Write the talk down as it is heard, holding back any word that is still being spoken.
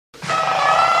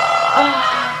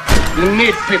You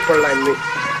need people like me.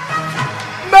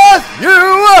 Matthew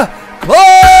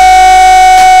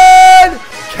Klein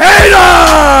Cater!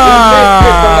 You need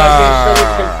people like me so you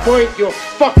can point your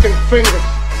fucking fingers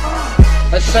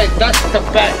and say, that's the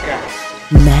bad guy.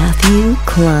 Matthew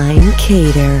Klein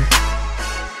Cater.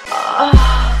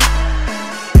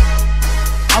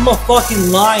 I'm a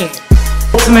fucking lion.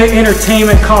 Ultimate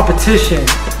entertainment competition.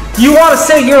 You want to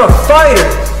say you're a fighter?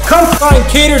 Come Klein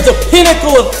Cater's the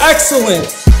pinnacle of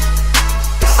excellence.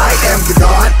 I am the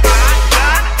God.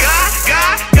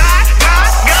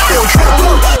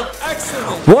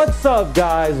 What's up,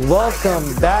 guys?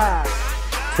 Welcome back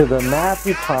to the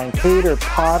Matthew Klein Cater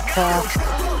podcast.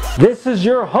 This is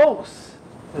your host,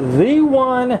 the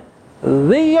one,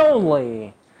 the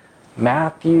only,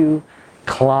 Matthew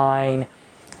Klein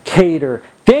Cater.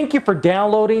 Thank you for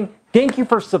downloading. Thank you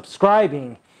for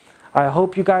subscribing. I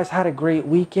hope you guys had a great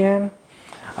weekend.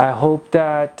 I hope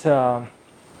that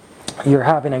you're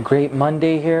having a great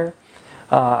Monday here.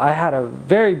 I had a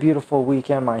very beautiful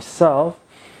weekend myself.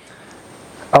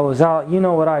 I was out, you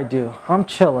know what I do. I'm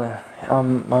chilling.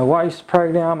 My wife's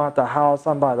pregnant. I'm at the house.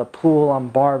 I'm by the pool.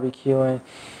 I'm barbecuing.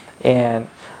 And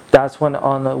that's when,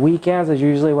 on the weekends, is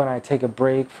usually when I take a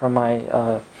break from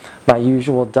my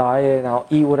usual diet. And I'll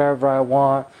eat whatever I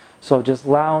want. So just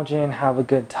lounging, have a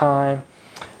good time.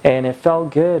 And it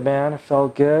felt good, man. It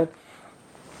felt good.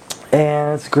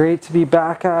 And it's great to be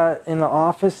back in the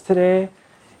office today.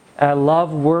 I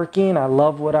love working. I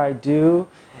love what I do.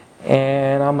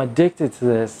 And I'm addicted to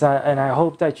this. And I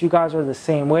hope that you guys are the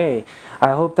same way.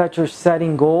 I hope that you're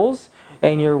setting goals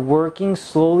and you're working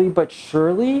slowly but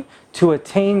surely to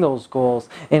attain those goals.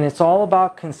 And it's all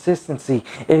about consistency.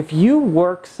 If you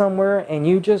work somewhere and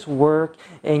you just work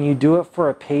and you do it for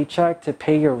a paycheck to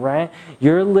pay your rent,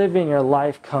 you're living your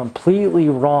life completely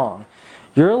wrong.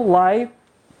 Your life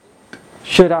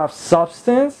should have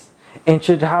substance and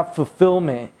should have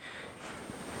fulfillment.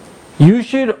 You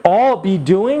should all be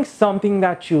doing something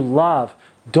that you love.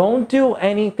 Don't do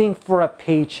anything for a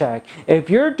paycheck.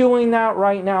 If you're doing that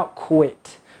right now,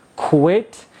 quit.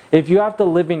 Quit. If you have to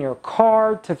live in your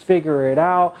car to figure it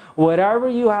out, whatever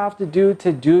you have to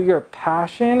do your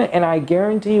passion, and I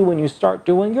guarantee you when you start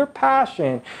doing your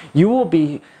passion, you will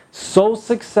be so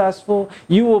successful,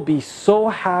 you will be so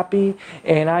happy,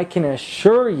 and I can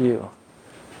assure you,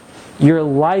 your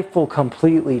life will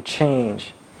completely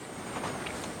change.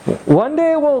 One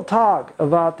day we'll talk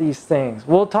about these things.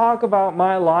 We'll talk about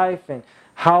my life and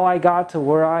how I got to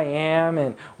where I am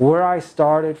and where I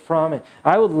started from. And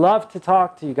I would love to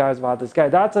talk to you guys about this guy.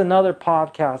 That's another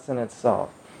podcast in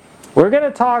itself. We're going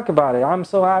to talk about it. I'm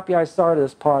so happy I started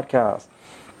this podcast.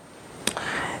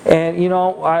 And, you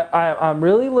know, I'm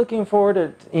really looking forward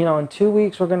to, in 2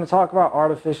 weeks we're going to talk about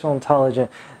artificial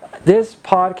intelligence. This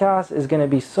podcast is going to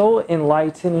be so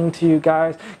enlightening to you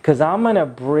guys because I'm going to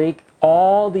break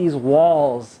all these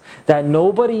walls that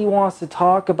nobody wants to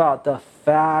talk about, the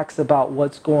facts about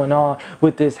what's going on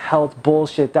with this health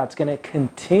bullshit that's going to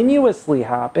continuously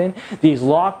happen. These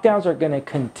lockdowns are going to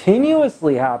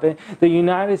continuously happen. The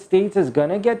United States is going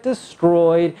to get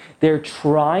destroyed. They're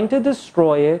trying to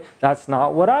destroy it. That's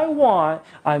not what I want.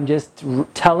 I'm just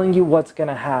telling you what's going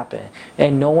to happen.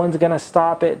 And no one's going to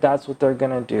stop it. That's what they're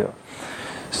going to do.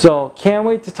 So, can't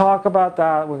wait to talk about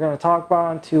that. We're going to talk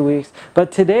about it in 2 weeks.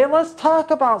 But today, let's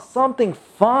talk about something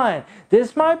fun.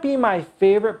 This might be my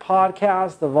favorite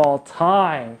podcast of all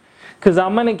time because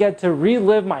I'm going to get to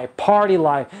relive my party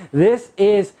life. This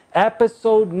is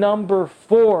episode number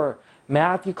 4,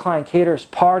 Matthew Klein Cater's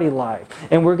Party Life.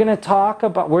 And we're going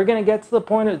to get to the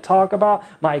point to talk about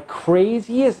my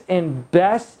craziest and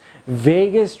best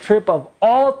Vegas trip of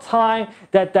all time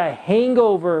that the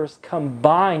Hangovers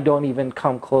combined don't even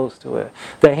come close to it.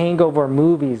 The Hangover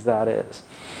movies, that is.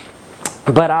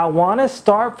 But I want to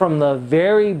start from the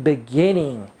very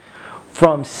beginning,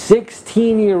 from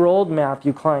 16-year-old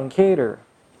Matthew Klein Cater.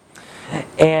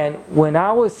 And when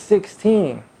I was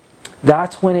 16,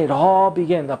 that's when it all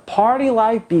began. The party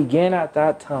life began at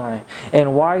that time.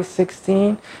 And why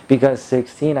 16? Because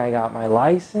 16, I got my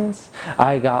license,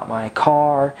 I got my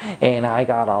car, and I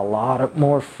got a lot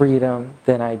more freedom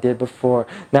than I did before.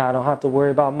 Now I don't have to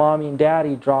worry about mommy and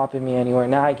daddy dropping me anywhere.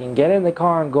 Now I can get in the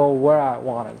car and go where I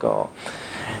want to go.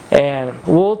 And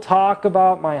we'll talk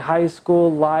about my high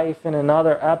school life in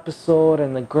another episode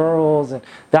and the girls, and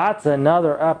that's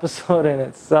another episode in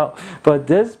itself. But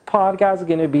this podcast is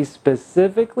going to be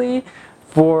specifically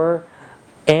for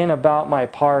and about my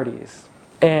parties.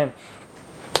 And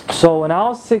so when I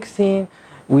was 16,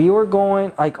 we were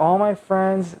going, like all my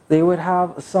friends, they would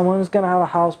have, someone was going to have a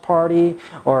house party,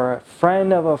 or a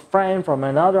friend of a friend from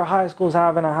another high school is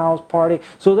having a house party.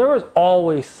 So there was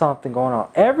always something going on.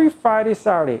 Every Friday,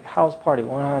 Saturday, house party,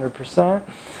 100%.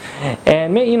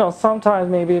 And, you know, sometimes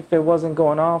maybe if it wasn't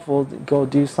going off, we'll go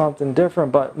do something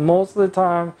different. But most of the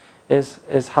time,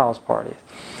 is house parties.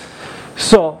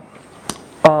 So,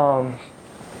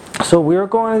 so we were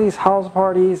going to these house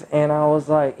parties, and I was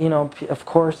like, you know, of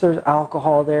course there's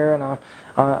alcohol there, and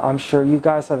I'm sure you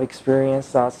guys have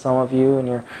experienced that. Some of you and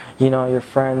your, you know, your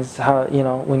friends, how, you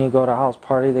know, when you go to a house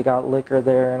party, they got liquor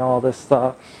there and all this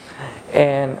stuff.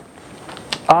 And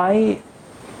my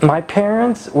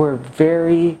parents were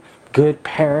very good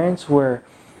parents, where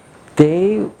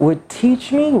they would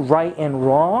teach me right and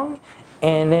wrong,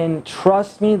 and then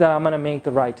trust me that I'm going to make the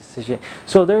right decision.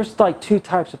 So there's like two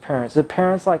types of parents. The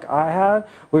parents like I had,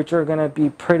 which are going to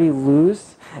be pretty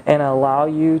loose and allow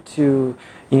you to,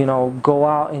 you know, go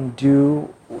out and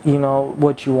do, you know,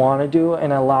 what you want to do,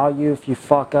 and allow you, if you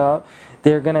fuck up,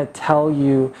 they're going to tell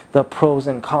you the pros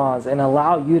and cons and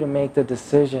allow you to make the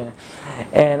decision.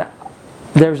 And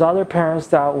there's other parents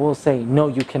that will say, no,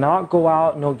 you cannot go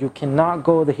out, no, you cannot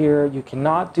go here, you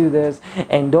cannot do this.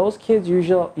 And those kids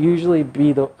usually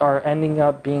are ending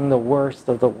up being the worst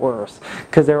of the worst,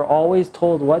 because they're always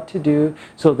told what to do,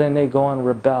 so then they go and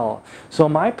rebel. So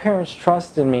my parents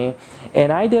trusted me,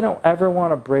 and I didn't ever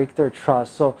want to break their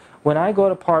trust. So when I go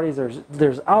to parties,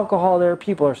 there's alcohol there,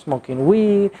 people are smoking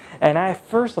weed, and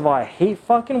first of all, I hate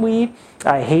fucking weed.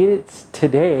 I hate it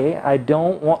today. I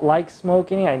don't like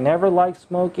smoking. I never liked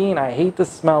smoking. I hate the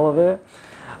smell of it.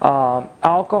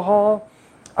 Alcohol,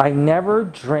 I never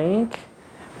drank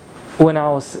when I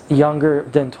was younger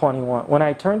than 21. When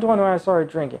I turned 21, I started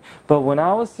drinking. But when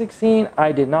I was 16,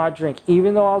 I did not drink.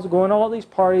 Even though I was going to all these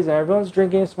parties and everyone's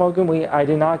drinking and smoking weed, I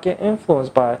did not get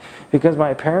influenced by it, because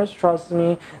my parents trusted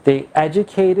me. They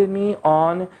educated me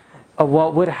on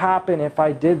what would happen if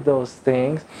I did those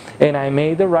things, and I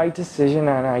made the right decision,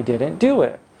 and I didn't do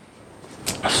it.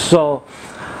 So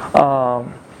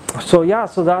yeah,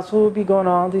 so that's what would be going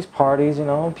on at these parties, you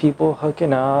know, people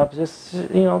hooking up, just,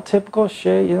 you know, typical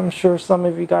shit. I'm sure some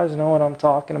of you guys know what I'm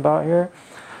talking about here.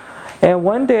 And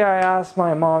one day I asked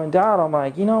my mom and dad, I'm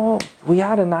like, you know, we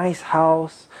had a nice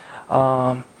house,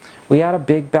 we had a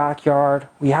big backyard,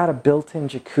 we had a built-in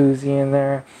jacuzzi in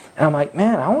there, and I'm like,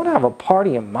 man, I want to have a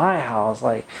party in my house.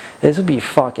 Like, this would be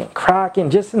fucking cracking,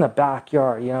 just in the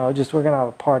backyard, you know, just we're gonna have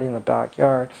a party in the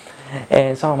backyard.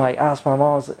 And so I'm like, asked my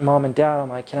mom and dad, I'm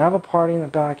like, can I have a party in the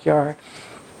backyard?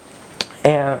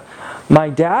 And my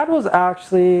dad was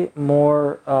actually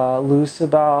more loose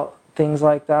about things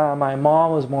like that. My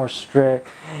mom was more strict,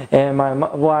 and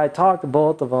I talked to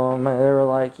both of them, and they were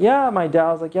like, yeah. My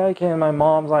dad was like, yeah, you can. My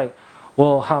mom's like,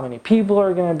 well, how many people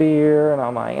are going to be here? And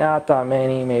I'm like, not that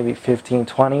many, maybe 15,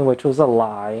 20, which was a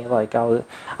lie. Like,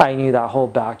 I knew that whole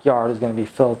backyard was going to be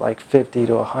filled with like 50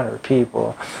 to 100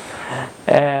 people.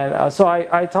 And so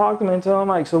I talked them into it. I'm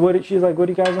like, so she's like, what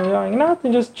are you guys going to do? I'm like,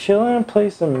 nothing, just chilling and play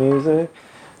some music.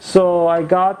 So I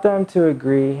got them to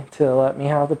agree to let me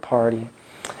have the party.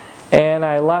 And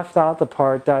I left out the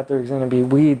part that there's going to be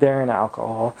weed there and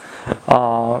alcohol.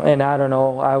 And I don't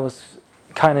know, I was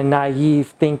kind of naive,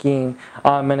 thinking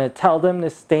I'm going to tell them to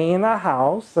stay in the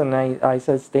house. And I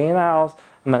said, stay in the house.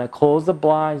 I'm going to close the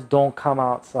blinds. Don't come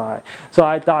outside. So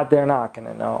I thought they're not going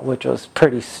to know, which was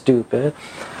pretty stupid.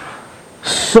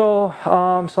 So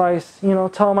I, you know,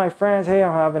 tell my friends, hey,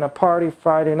 I'm having a party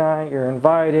Friday night. You're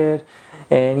invited.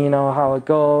 And you know how it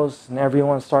goes, and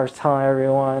everyone starts telling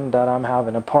everyone that I'm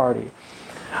having a party.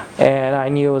 And I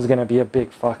knew it was going to be a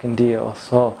big fucking deal.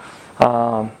 So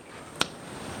I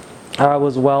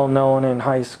was well known in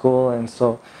high school, and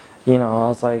so, you know, I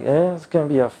was like, it's going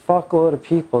to be a fuckload of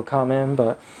people come in,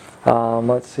 but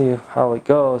let's see how it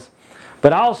goes.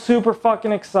 But I was super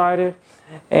fucking excited.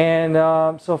 And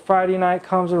so Friday night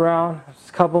comes around,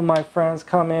 a couple of my friends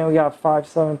come in, we got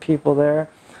 5-7 people there.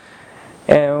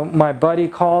 And my buddy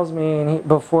calls me and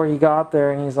before he got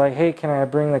there, and he's like, hey, can I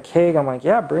bring the keg? I'm like,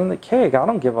 yeah, bring the keg. I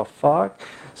don't give a fuck.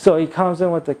 So he comes in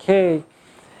with the keg,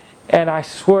 and I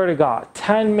swear to God,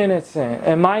 10 minutes in,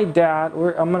 and my dad,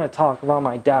 I'm going to talk about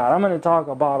my dad. I'm going to talk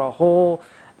about a whole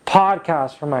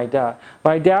podcast for my dad.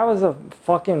 My dad was the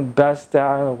fucking best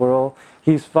dad in the world.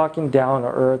 He's fucking down to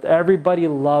earth. Everybody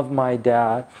loved my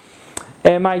dad.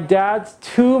 And my dad's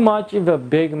too much of a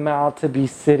big mouth to be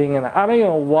sitting in the, I don't even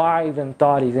know why I even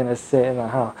thought he's going to sit in the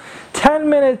house. 10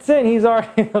 minutes in, he's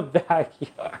already in the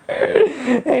backyard.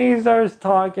 And he starts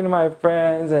talking to my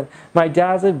friends. And my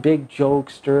dad's a big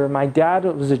jokester. My dad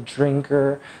was a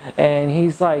drinker. And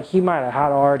he's like, he might have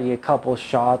had already a couple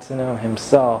shots in him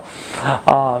himself.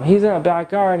 He's in the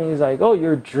backyard and he's like, oh,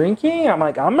 you're drinking? I'm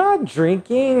like, I'm not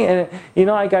drinking. And, you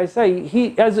know, like I say,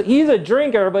 he's a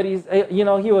drinker, but he's, you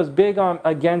know, he was big on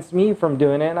against me from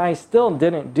doing it, and I still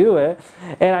didn't do it.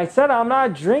 And I said, I'm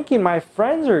not drinking, my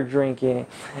friends are drinking.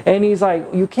 And he's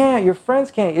like, you can't, your friends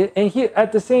can't. And he,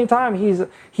 at the same time,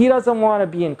 he doesn't want to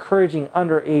be encouraging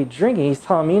underage drinking. He's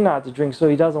telling me not to drink, so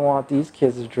he doesn't want these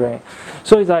kids to drink.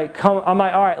 So he's like, come, I'm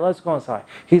like, all right, let's go inside.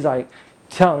 He's like,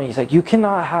 tell me, he's like, you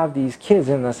cannot have these kids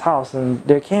in this house and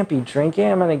there can't be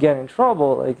drinking. I'm gonna get in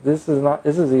trouble. Like, this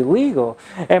is illegal.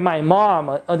 And my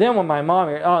mom, then when my mom,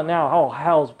 oh, now, oh,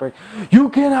 hell's break. You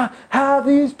cannot have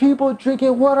these people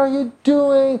drinking. What are you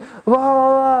doing? Blah,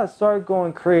 blah, blah. Start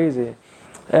going crazy.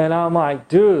 And I'm like,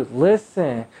 dude,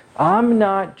 listen, I'm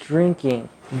not drinking.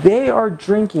 They are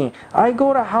drinking. I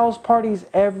go to house parties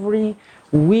every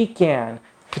weekend.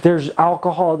 There's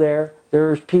alcohol there.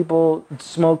 There's people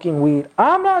smoking weed.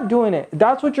 I'm not doing it.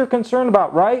 That's what you're concerned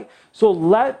about, right? So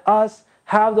let us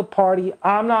have the party.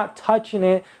 I'm not touching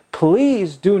it.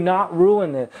 Please do not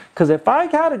ruin it. Because if I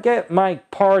got to get my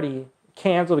party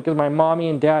canceled because my mommy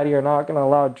and daddy are not going to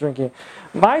allow drinking,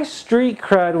 my street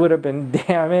cred would have been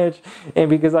damaged. And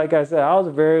because, like I said, I was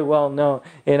very well known.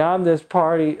 And I'm this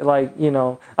party, like, you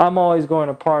know, I'm always going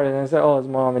to party. And I said, oh, his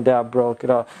mom and dad broke it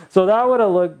up. So that would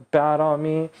have looked bad on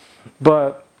me.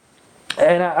 But...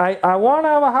 and I want to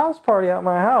have a house party at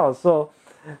my house. So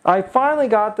I finally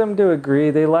got them to agree.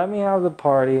 They let me have the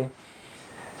party.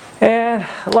 And,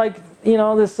 like, you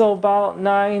know, this is about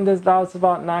 9, that was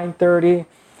about 9:30.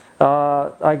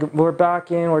 We're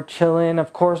back in, we're chilling.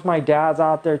 Of course, my dad's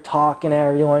out there talking to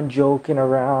everyone, joking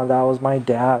around. That was my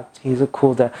dad. He's a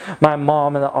cool dad. My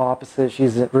mom, in the opposite,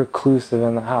 she's reclusive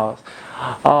in the house.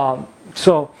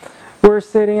 So...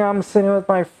 I'm sitting with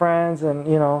my friends and,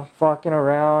 you know, fucking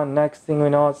around. Next thing we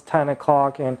know, it's 10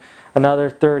 o'clock and another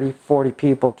 30, 40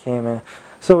 people came in.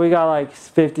 So we got like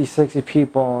 50, 60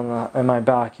 people in my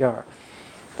backyard.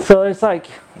 So it's like,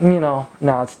 you know,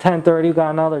 now it's 10:30, we got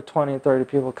another 20, 30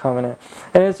 people coming in.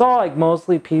 And it's all like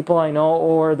mostly people I know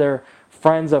or they're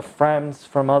friends of friends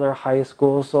from other high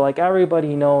schools. So like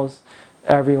everybody knows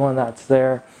everyone that's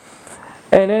there.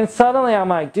 And then suddenly I'm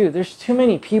like, dude, there's too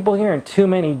many people here and too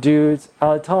many dudes.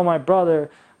 I told my brother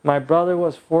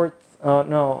was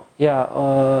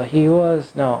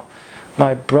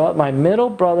my middle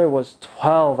brother was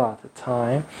 12 at the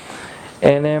time.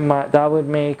 And then that would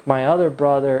make my other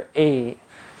brother 8.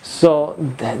 So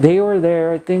they were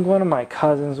there. I think one of my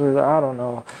cousins was there. I don't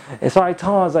know. And so I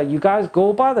told him, I was like, you guys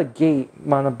go by the gate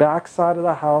on the back side of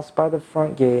the house by the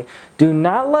front gate. Do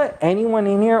not let anyone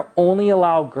in here. Only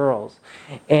allow girls.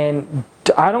 And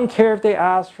I don't care if they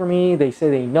ask for me. They say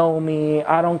they know me.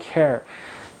 I don't care.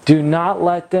 Do not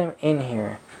let them in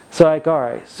here. So like, all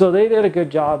right. So they did a good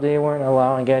job. They weren't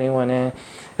allowing anyone in.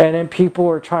 And then people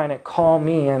were trying to call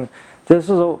me, and this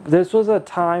was a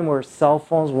time where cell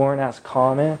phones weren't as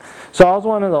common. So I was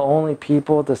one of the only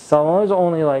people with the cell phone. It was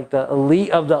only like the elite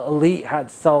of the elite had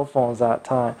cell phones that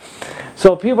time.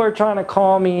 So people are trying to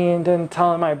call me and then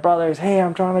telling my brothers, hey,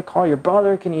 I'm trying to call your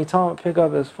brother. Can you tell him to pick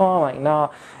up his phone? I'm like,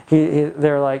 no.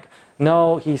 They're like,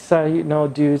 no, he said no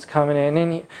dudes coming in.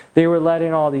 And they were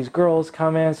letting all these girls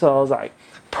come in. So I was like,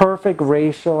 perfect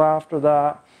ratio after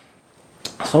that.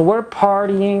 So we're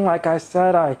partying. Like I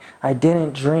said, I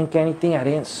didn't drink anything. I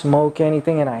didn't smoke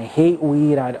anything. And I hate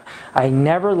weed. I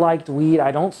never liked weed.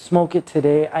 I don't smoke it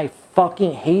today. I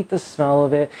fucking hate the smell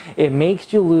of it. It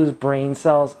makes you lose brain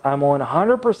cells. I'm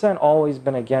 100% always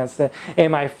been against it.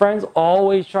 And my friends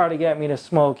always try to get me to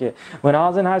smoke it. When I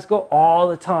was in high school, all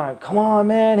the time. Come on,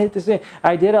 man, hit this thing.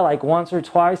 I did it like once or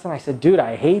twice. And I said, dude,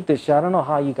 I hate this shit. I don't know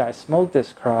how you guys smoke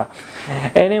this crap.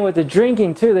 And then with the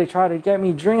drinking, too, they try to get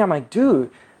me drink. I'm like,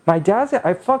 dude, my dad's,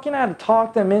 I fucking had to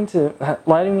talk them into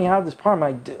letting me have this party. I'm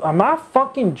like, dude, I'm not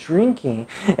fucking drinking.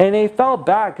 And they felt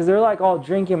bad because they're like all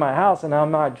drinking in my house and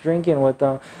I'm not drinking with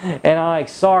them. And I'm like,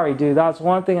 sorry, dude, that's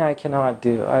one thing I cannot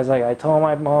do. I was like, I told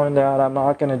my mom and dad I'm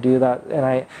not going to do that. And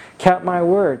I kept my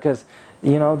word because,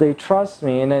 you know, they trust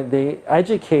me and they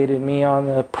educated me on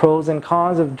the pros and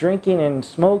cons of drinking and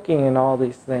smoking and all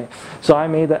these things. So I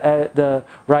made the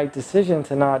right decision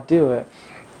to not do it.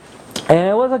 And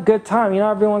it was a good time. You know,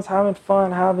 everyone's having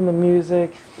fun, having the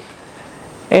music.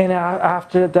 And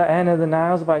after the end of the night,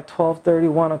 it was about 12:30,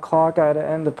 1 o'clock. I had to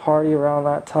end the party around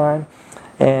that time.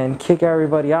 and kick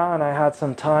everybody out, and I had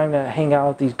some time to hang out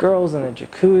with these girls in the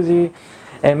jacuzzi.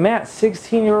 And man,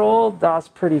 16-year-old, that's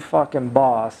pretty fucking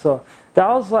boss. So that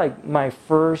was like my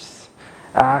first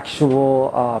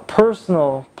actual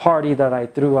personal party that I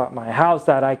threw at my house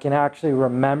that I can actually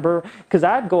remember, because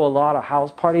I'd go a lot of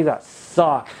house parties that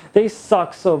suck. They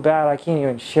suck so bad I can't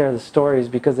even share the stories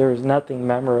because there was nothing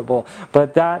memorable.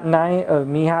 But that night of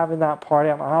me having that party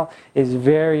at my house is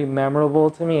very memorable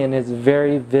to me, and it's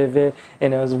very vivid,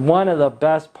 and it was one of the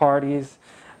best parties,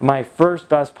 my first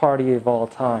best party of all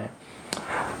time.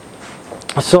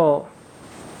 So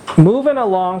moving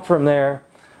along from there,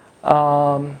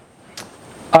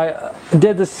 I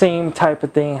did the same type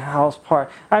of thing, house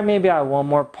party. Maybe I had one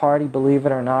more party, believe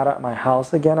it or not, at my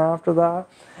house again after that.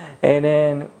 And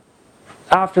then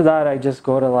after that, I just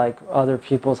go to like other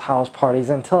people's house parties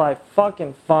until I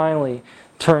fucking finally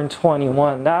turned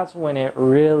 21. That's when it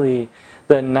really,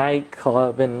 the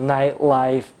nightclub and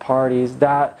nightlife parties,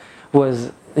 that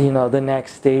was, you know, the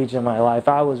next stage in my life.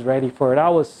 I was ready for it. I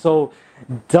was so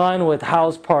done with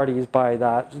house parties by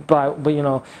that, but you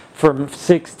know, from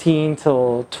 16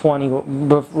 till 20,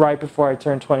 right before I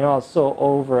turned 20, I was so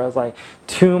over. I was like,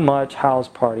 too much house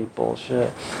party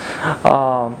bullshit.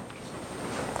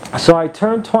 So I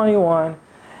turned 21,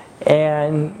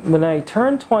 and when I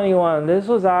turned 21, this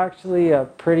was actually a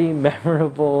pretty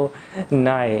memorable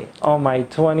night on my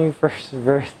 21st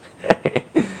birthday.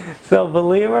 So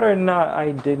believe it or not,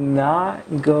 I did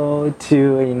not go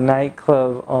to a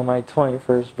nightclub on my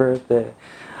 21st birthday.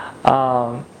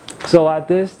 So at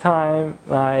this time,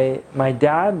 my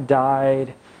dad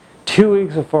died 2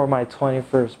 weeks before my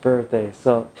 21st birthday.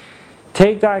 So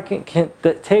take that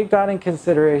in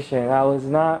consideration. I was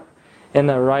not in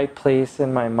the right place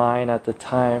in my mind at the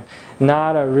time.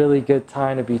 Not a really good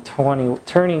time to be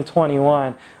turning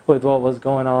 21 with what was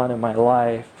going on in my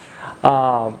life.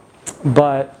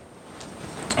 But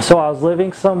so I was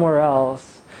living somewhere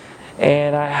else,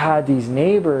 and I had these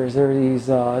neighbors. There were these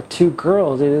two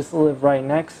girls. They just lived right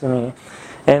next to me,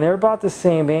 and they're about the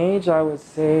same age. I would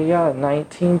say,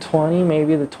 19, 20,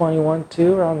 maybe the 21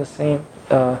 too, around the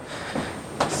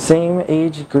same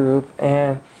age group.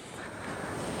 And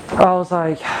I was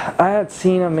like, I had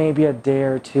seen them maybe a day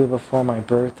or two before my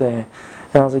birthday,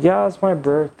 and I was like, yeah, it's my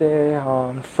birthday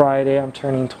on Friday. I'm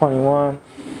turning 21.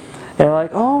 And they're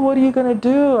like, oh, what are you going to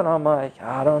do? And I'm like,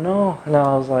 I don't know. And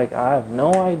I was like, I have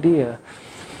no idea.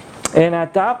 And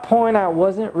at that point, I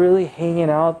wasn't really hanging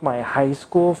out with my high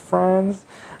school friends.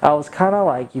 I was kind of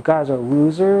like, you guys are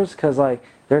losers, because like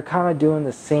they're kind of doing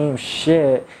the same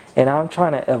shit, and I'm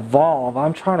trying to evolve.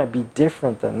 I'm trying to be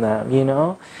different than them, you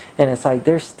know? And it's like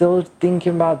they're still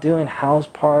thinking about doing house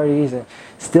parties and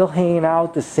still hanging out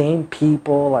with the same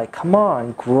people. Like, come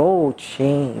on, grow,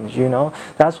 change, you know?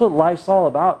 That's what life's all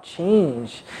about,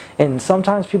 change. And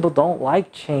sometimes people don't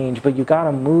like change, but you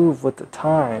gotta move with the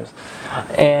times.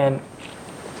 And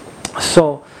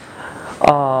so,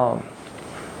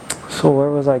 so where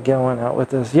was I going at with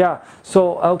this? Yeah,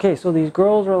 so, okay, so these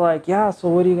girls were like, yeah, so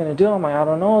what are you going to do? I'm like, I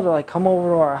don't know. They're like, come over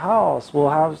to our house. We'll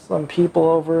have some people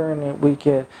over, and we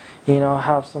could, you know,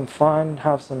 have some fun,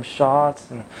 have some shots,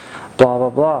 and blah, blah,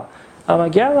 blah. I'm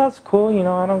like, yeah, that's cool. You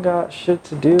know, I don't got shit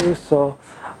to do. So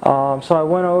so I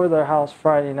went over to their house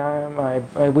Friday night.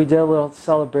 We did a little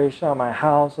celebration at my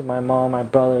house with my mom, my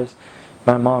brothers.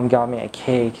 My mom got me a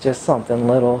cake, just something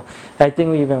little. I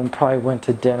think we even probably went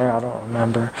to dinner, I don't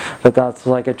remember. But that's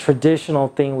like a traditional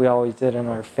thing we always did in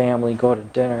our family, go to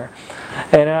dinner.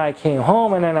 And then I came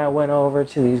home, and then I went over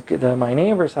to my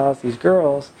neighbor's house, these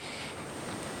girls.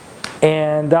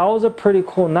 And that was a pretty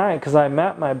cool night, because I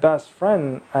met my best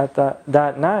friend at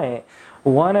that night.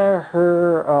 One of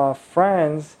her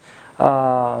friends,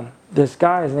 this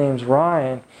guy, his name's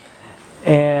Ryan.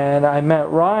 And I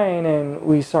met Ryan, and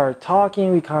we started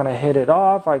talking. We kind of hit it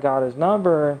off. I got his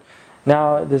number.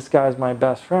 Now this guy's my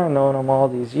best friend, known him all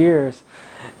these years.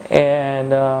 And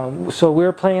so we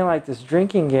were playing like this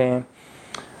drinking game.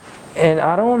 And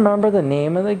I don't remember the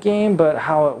name of the game, but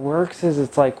how it works is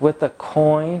it's like with a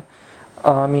coin.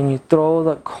 You throw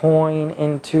the coin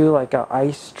into like an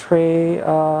ice tray,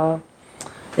 Oh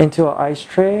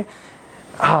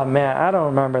man, I don't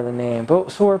remember the name.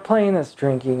 But so we're playing this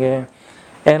drinking game.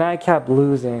 And I kept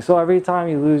losing. So every time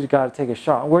you lose, you got to take a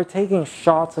shot. We're taking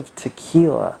shots of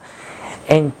tequila.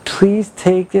 And please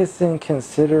take this in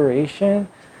consideration.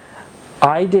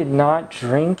 I did not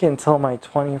drink until my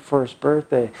 21st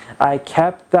birthday. I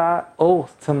kept that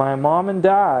oath to my mom and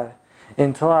dad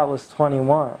until I was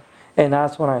 21. And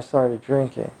that's when I started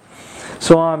drinking.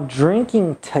 So I'm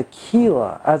drinking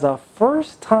tequila as a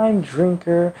first-time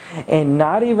drinker and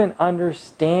not even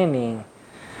understanding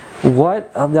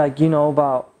what, like, you know,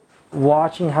 about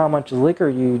watching how much liquor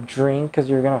you drink, because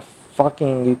you're gonna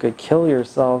you could kill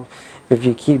yourself if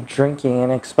you keep drinking,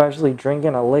 and especially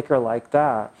drinking a liquor like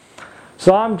that.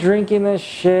 So I'm drinking this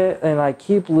shit and I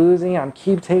keep losing, I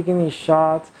keep taking these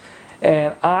shots,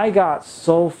 and I got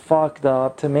so fucked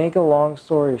up. To make a long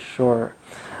story short,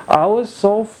 I was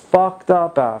so fucked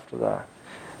up after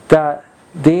that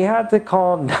they had to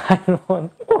call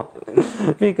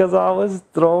 911 because I was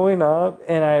throwing up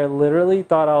and I literally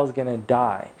thought I was gonna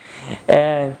die.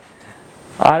 And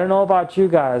I don't know about you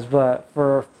guys, but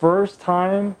for first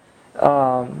time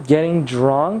getting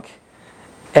drunk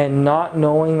and not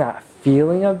knowing that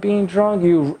feeling of being drunk,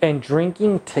 and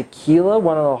drinking tequila,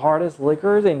 one of the hardest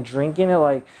liquors, and drinking it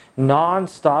like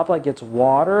non-stop like it's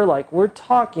water, like we're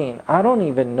talking, I don't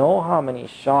even know how many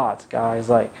shots, guys,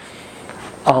 like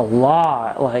a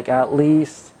lot, like at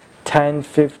least 10,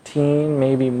 15,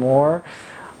 maybe more.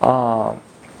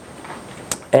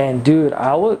 And dude,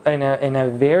 I was in a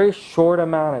very short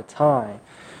amount of time.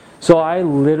 So I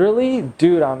literally,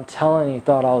 dude, I'm telling you,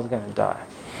 thought I was gonna die.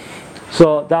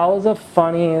 So that was the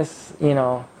funniest, you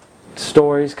know,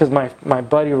 stories, because my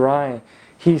buddy Ryan,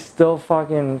 he still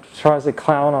fucking tries to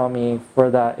clown on me for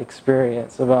that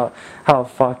experience about how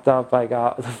fucked up I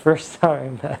got the first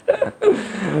time I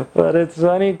met. But it's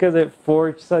funny because it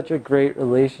forged such a great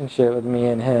relationship with me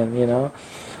and him, you know.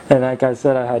 And like I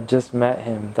said, I had just met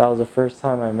him. That was the first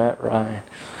time I met Ryan.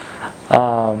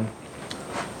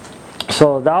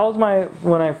 So that was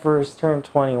when I first turned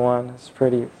 21. It's a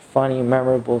pretty funny,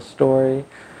 memorable story.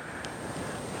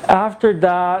 After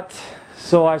that,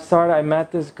 so I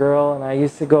met this girl, and I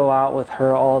used to go out with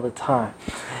her all the time.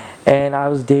 And I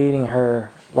was dating her,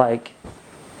 like,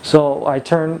 so I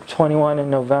turned 21 in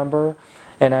November,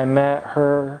 and I met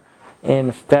her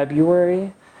in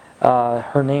February.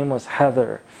 Her name was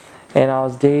Heather. And I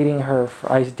was dating her,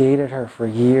 I dated her for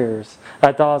years.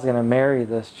 I thought I was gonna marry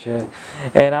this chick.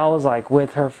 And I was like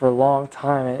with her for a long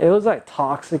time. And it was like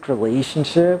toxic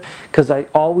relationship, because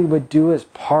all we would do is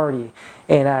party.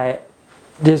 And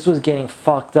this was getting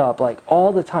fucked up like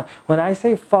all the time. When I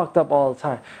say fucked up all the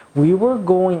time, we were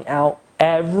going out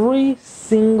every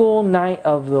single night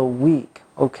of the week,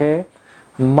 okay?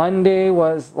 Monday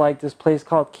was like this place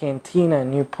called Cantina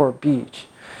in Newport Beach.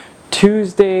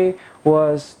 Tuesday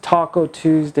was Taco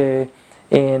Tuesday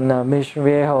in Mission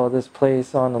Viejo, this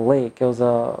place on the lake. It was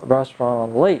a restaurant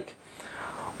on the lake.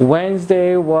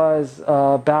 Wednesday was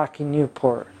back in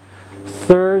Newport.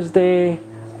 Thursday,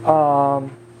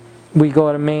 we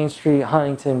go to Main Street,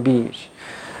 Huntington Beach.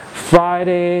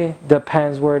 Friday,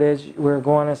 depends where it is. We're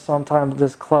going to sometimes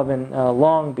this club in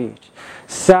Long Beach.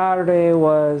 Saturday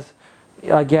was,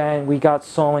 again, we got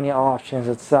so many options.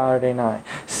 It's Saturday night.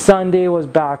 Sunday was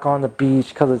back on the beach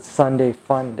because it's Sunday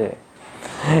fun day.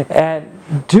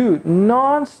 And dude,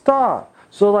 non-stop.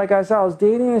 So like I said, I was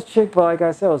dating this chick, but like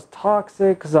I said, it was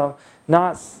toxic because I'm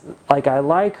not, like, I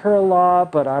like her a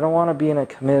lot, but I don't want to be in a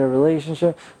committed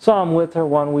relationship. So I'm with her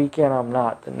one weekend, I'm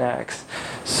not the next.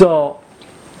 So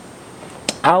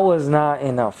I was not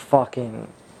in a fucking,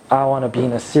 I want to be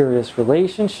in a serious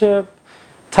relationship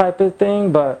type of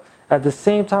thing, but at the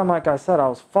same time, like I said, I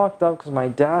was fucked up because my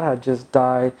dad had just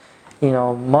died, you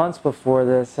know, months before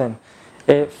this, and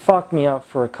it fucked me up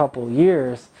for a couple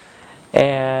years.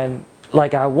 And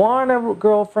like, I wanted a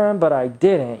girlfriend, but I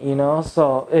didn't, you know.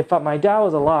 So if my dad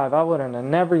was alive, I wouldn't have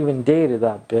never even dated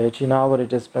that bitch, you know. I would have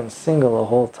just been single the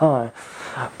whole time.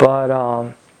 But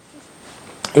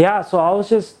yeah, so I was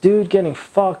just, dude, getting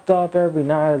fucked up every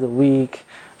night of the week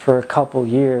for a couple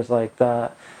years like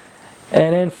that.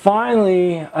 And then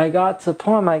finally, I got to the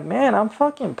point, I'm like, man, I'm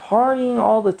fucking partying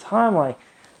all the time. Like,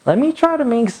 let me try to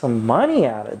make some money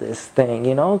out of this thing,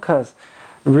 you know? Because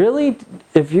really,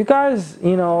 if you guys,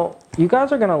 you know, you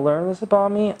guys are going to learn this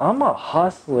about me. I'm a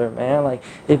hustler, man. Like,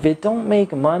 if it don't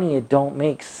make money, it don't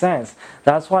make sense.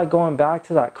 That's why going back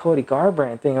to that Cody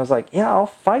Garbrandt thing, I was like, yeah, I'll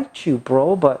fight you,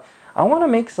 bro, but I want to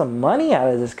make some money out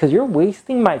of this because you're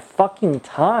wasting my fucking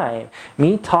time.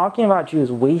 Me talking about you is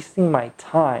wasting my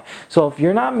time. So if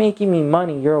you're not making me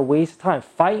money, you're a waste of time.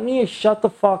 Fight me and shut the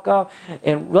fuck up.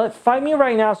 And fight me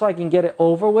right now so I can get it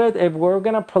over with. If we're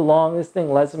going to prolong this thing,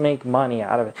 let's make money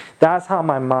out of it. That's how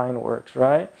my mind works,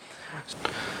 right?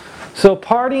 So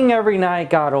partying every night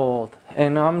got old.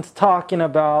 And I'm talking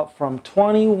about from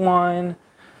 21...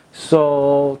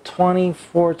 So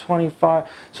 24, 25,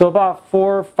 so about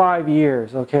 4 or 5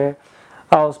 years, okay?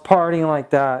 I was partying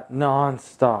like that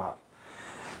non-stop.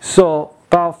 So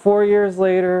about 4 years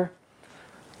later,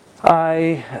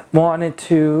 I wanted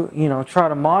to, you know, try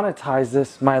to monetize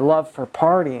this, my love for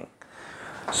partying.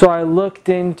 So I looked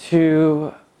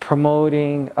into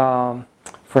promoting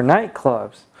for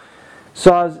nightclubs.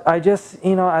 So I just,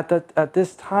 at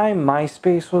this time,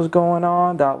 MySpace was going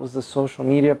on. That was the social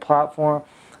media platform.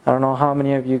 I don't know how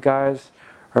many of you guys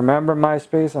remember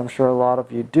MySpace. I'm sure a lot of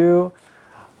you do.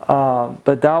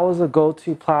 But that was a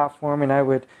go-to platform, and I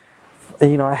would,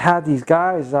 I had these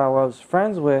guys that I was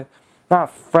friends with, not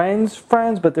friends,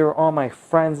 but they were on my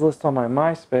friends list on my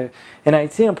MySpace, and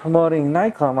I'd see them promoting a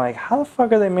nightclub. I'm like, how the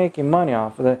fuck are they making money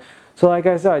off of it? So like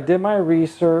I said, I did my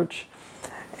research,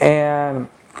 and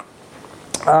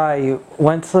I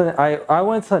went to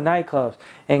nightclubs,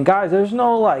 and guys, there's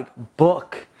no like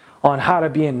book on how to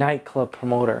be a nightclub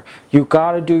promoter. You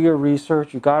got to do your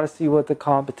research. You got to see what the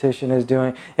competition is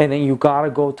doing, and then you got to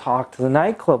go talk to the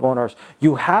nightclub owners.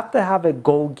 You have to have a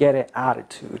go-get-it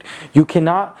attitude. You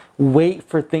cannot wait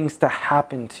for things to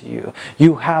happen to you.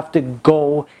 You have to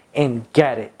go and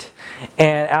get it.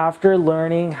 And after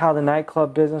learning how the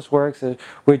nightclub business works,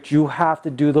 which you have to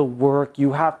do the work,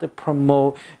 you have to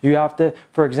promote, you have to,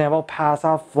 for example, pass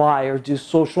out flyers, do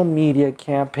social media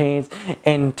campaigns,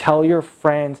 and tell your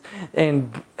friends,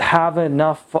 and have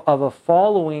enough of a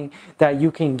following that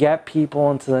you can get people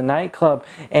into the nightclub,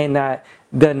 and that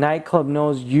the nightclub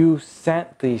knows you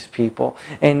sent these people,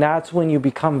 and that's when you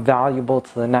become valuable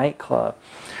to the nightclub.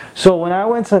 So when I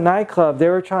went to the nightclub, they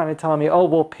were trying to tell me, oh,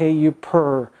 we'll pay you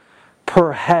per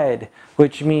head,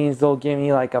 which means they'll give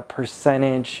me like a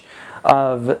percentage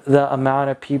of the amount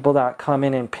of people that come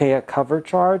in and pay a cover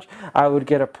charge. I would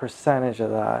get a percentage of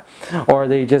that. Or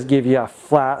they just give you a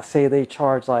flat, say they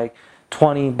charge like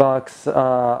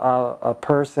 $20 a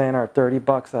person or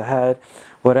 $30 a head,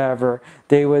 whatever.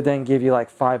 They would then give you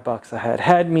like $5 a head.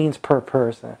 Head means per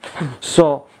person.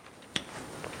 So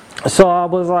I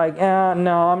was like,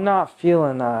 no, I'm not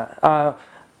feeling that.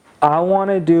 I want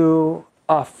to do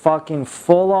a fucking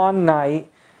full-on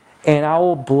night, and I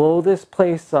will blow this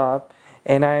place up.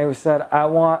 And I said,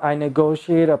 I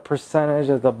negotiate a percentage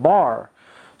of the bar.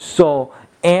 So,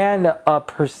 and a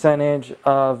percentage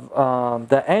of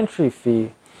the entry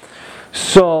fee.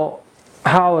 So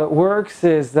how it works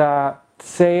is that,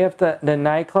 say if the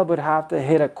nightclub would have to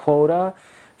hit a quota,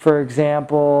 for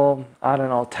example, I don't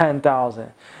know, 10,000.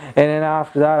 And then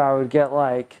after that, I would get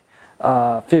like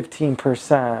 15%,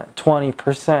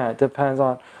 20%, depends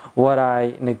on what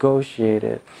I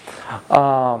negotiated.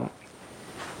 So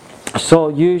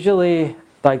usually,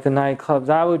 like the nightclubs,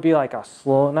 that would be like a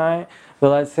slow night. But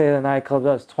let's say the nightclub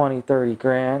does 20, 30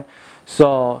 grand.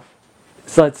 So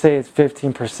let's say it's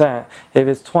 15%. If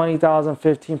it's 20,000,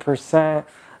 15%,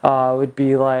 would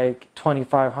be like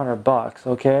 $2,500,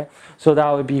 okay? So that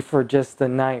would be for just the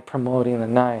night, promoting the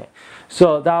night.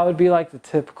 So that would be like the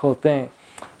typical thing.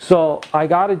 So I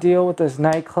got a deal with this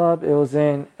nightclub. It's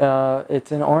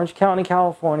in Orange County,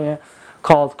 California,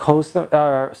 called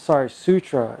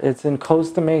Sutra. It's in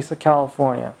Costa Mesa,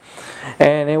 California.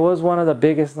 And it was one of the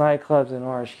biggest nightclubs in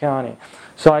Orange County.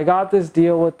 So I got this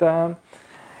deal with them.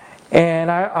 And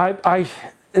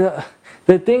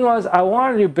the thing was, I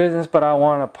wanted to do business, but I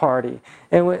wanted to party.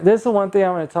 And this is one thing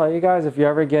I'm going to tell you guys, if you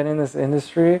ever get in this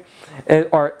industry,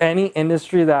 or any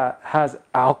industry that has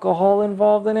alcohol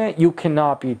involved in it, you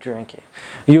cannot be drinking.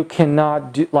 You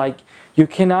cannot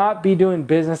be doing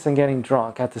business and getting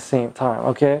drunk at the same time,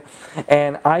 okay?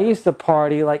 And I used to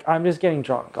party, like I'm just getting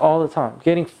drunk all the time,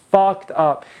 getting fucked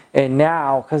up. And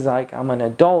now, because like I'm an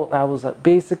adult, I was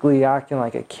basically acting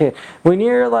like a kid. When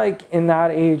you're like in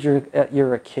that age,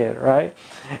 you're a kid, right?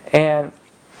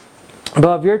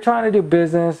 But if you're trying to do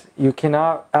business, you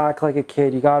cannot act like a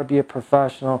kid. You got to be a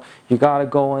professional. You got to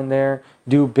go in there,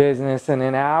 do business, and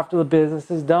then after the business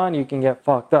is done, you can get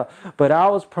fucked up. But I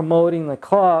was promoting the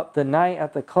club, the night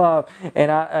at the club,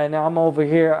 and I'm over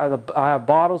here. I have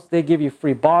bottles. They give you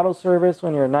free bottle service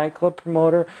when you're a nightclub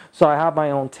promoter. So I have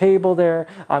my own table there.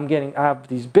 I have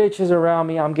these bitches around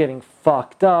me. I'm getting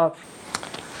fucked up.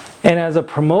 And as a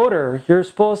promoter, you're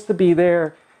supposed to be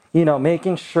there,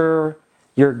 making sure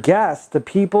your guests, the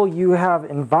people you have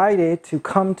invited to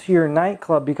come to your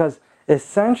nightclub, because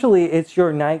essentially it's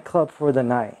your nightclub for the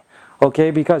night,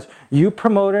 okay? Because you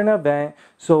promote an event,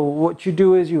 so what you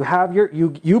do is you have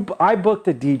I booked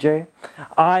a DJ,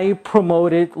 I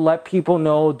promote it, let people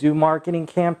know, do marketing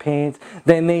campaigns,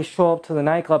 then they show up to the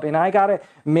nightclub, and I gotta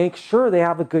make sure they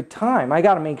have a good time. I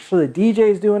gotta make sure the DJ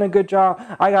is doing a good job.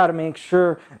 I gotta make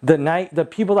sure the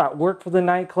people that work for the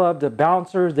nightclub, the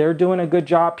bouncers, they're doing a good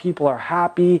job. People are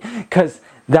happy, because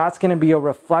that's going to be a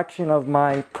reflection of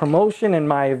my promotion and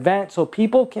my event, so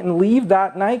people can leave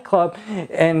that nightclub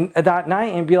and that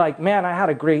night and be like, man, I had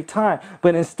a great time.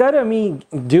 But instead of me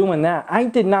doing that, I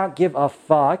did not give a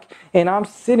fuck, and I'm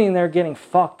sitting there getting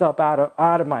fucked up out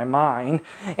of my mind,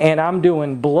 and I'm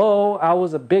doing blow. I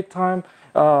was a big time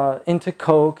into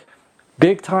coke,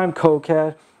 big time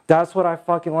cokehead. That's what I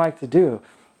fucking like to do.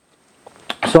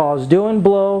 So I was doing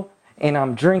blow and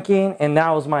I'm drinking, and that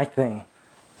was my thing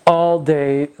all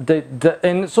day.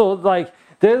 And so like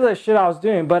there's the shit I was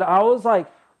doing, but I was like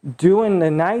doing,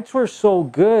 the nights were so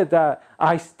good that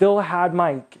I still had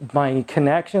my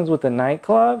connections with the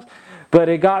nightclubs, but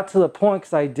it got to the point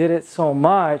because I did it so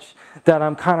much that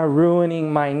I'm kind of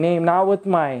ruining my name, not with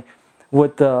the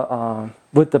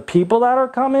people that are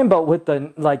coming, but with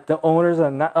the owners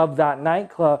of that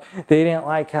nightclub. They didn't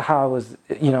like how I was,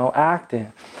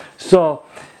 acting. So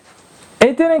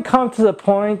it didn't come to the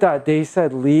point that they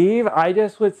said leave. I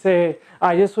just would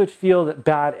feel that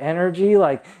bad energy,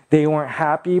 like they weren't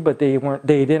happy, but they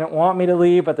didn't want me to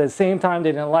leave, but at the same time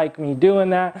they didn't like me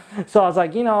doing that. So I was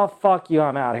like, fuck you,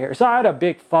 I'm out of here. So I had a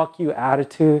big fuck you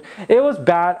attitude. It was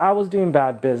bad. I was doing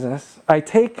bad business. I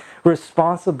take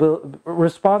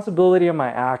responsibility of my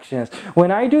actions.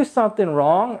 When I do something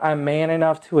wrong, I'm man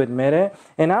enough to admit it.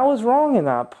 And I was wrong in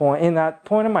that point in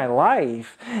my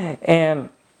life. And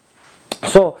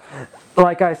so,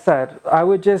 like I said, I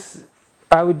would just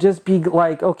be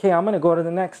like, okay, I'm going to go to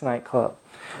the next nightclub.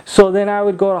 So then I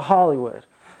would go to Hollywood.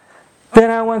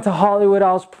 Then I went to Hollywood.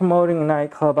 I was promoting a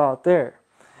nightclub out there.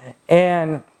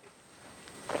 And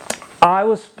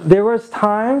there was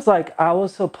times like I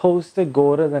was supposed to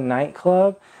go to the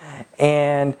nightclub,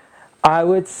 and I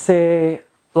would say,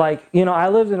 like, I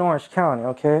lived in Orange County,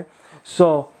 okay?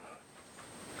 So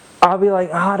I'll be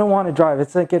like, I don't want to drive.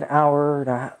 It's like an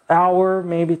hour,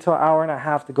 maybe to an hour and a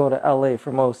half to go to LA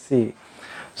from OC.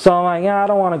 So I'm like, I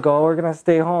don't want to go. We're going to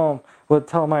stay home. We'll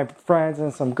tell my friends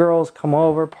and some girls, come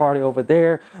over, party over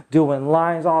there, doing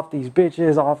lines off these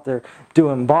bitches, off there,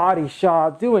 doing body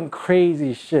shots, doing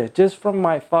crazy shit just from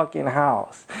my fucking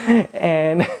house.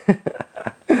 And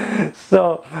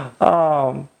so,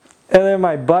 and then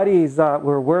my buddies that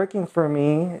were working for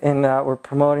me and that were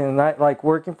promoting the night, like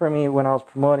working for me when I was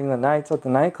promoting the nights at the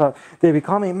nightclub, they'd be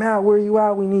calling me, Matt, where you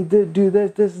at? We need to do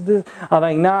this. I'm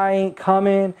like, nah, I ain't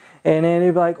coming. And then they'd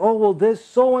be like, oh, well, this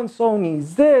so-and-so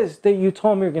needs this, that you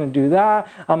told me you're going to do that.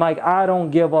 I'm like, I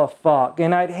don't give a fuck.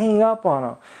 And I'd hang up on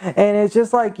them. And it's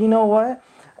just like, you know what?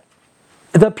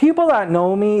 The people that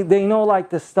know me, they know like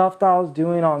the stuff that I was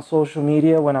doing on social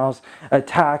media when I was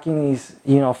attacking these,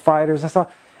 fighters and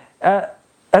stuff.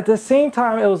 At the same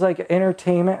time, it was like an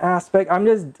entertainment aspect. I'm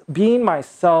just being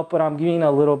myself, but I'm being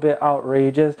a little bit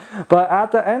outrageous. But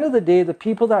at the end of the day, the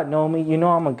people that know me,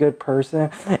 I'm a good person.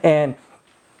 And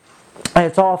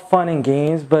it's all fun and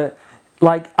games, but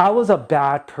like I was a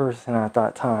bad person at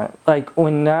that time. Like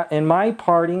in my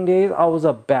partying days, I was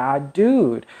a bad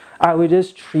dude. I would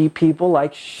just treat people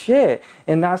like shit,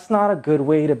 and that's not a good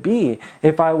way to be.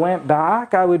 If I went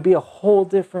back, I would be a whole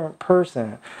different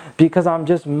person because I'm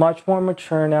just much more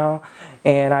mature now,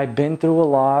 and I've been through a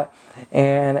lot.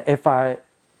 And if I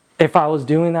was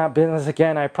doing that business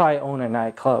again, I'd probably own a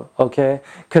nightclub, okay?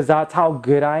 Because that's how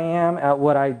good I am at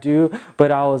what I do,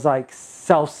 but I was like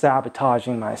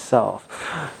self-sabotaging myself.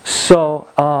 So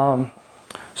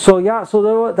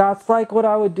that's like what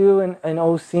I would do in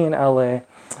OC in LA.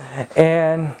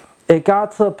 And it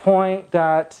got to the point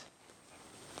that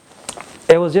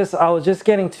I was just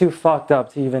getting too fucked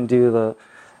up to even do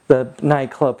the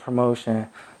nightclub promotion.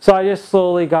 So I just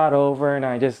slowly got over, and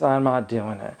I'm not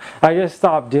doing it. I just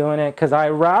stopped doing it because I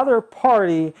rather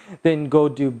party than go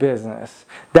do business.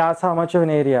 That's how much of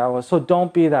an idiot I was. So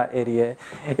don't be that idiot.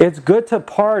 It's good to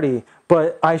party,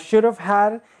 but I should have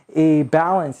had a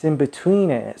balance in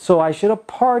between it. So I should have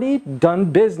partied,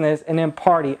 done business, and then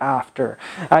party after.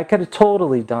 I could have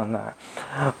totally done that.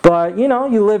 But, you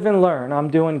live and learn. I'm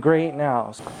doing great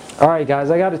now. All right,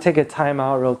 guys, I got to take a time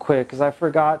out real quick because I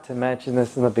forgot to mention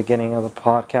this in the beginning of the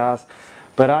podcast.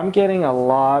 But I'm getting a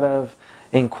lot of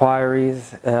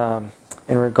inquiries in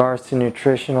regards to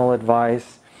nutritional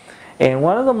advice. And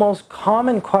one of the most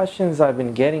common questions I've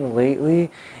been getting lately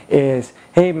is,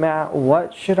 hey Matt,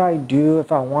 what should I do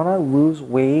if I want to lose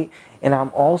weight and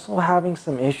I'm also having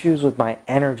some issues with my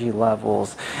energy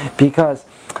levels? Because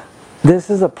this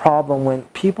is a problem when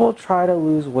people try to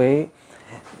lose weight.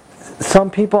 Some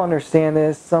people understand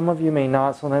this, some of you may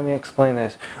not, so let me explain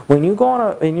this. When you go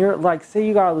on and you're like, say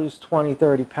you gotta lose 20,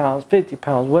 30 pounds, 50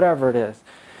 pounds, whatever it is,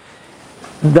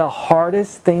 the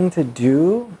hardest thing to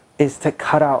do is to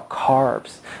cut out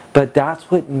carbs. But that's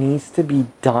what needs to be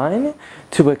done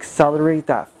to accelerate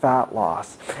that fat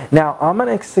loss. Now, I'm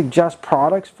going to suggest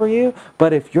products for you,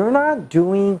 but if you're not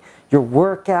doing your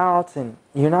workouts and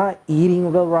you're not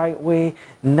eating the right way,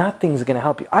 nothing's going to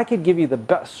help you. I could give you the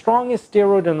best, strongest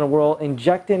steroid in the world,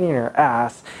 inject it in your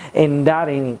ass, and that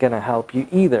ain't going to help you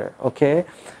either, okay?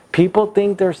 People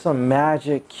think there's some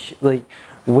magic like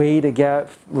way to get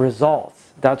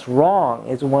results. That's wrong.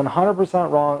 It's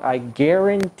 100% wrong. I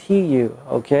guarantee you,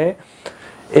 okay?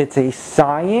 It's a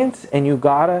science, and you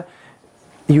gotta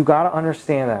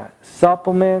understand that.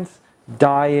 Supplements,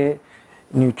 diet,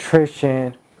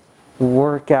 nutrition,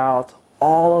 workouts,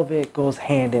 all of it goes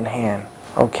hand in hand,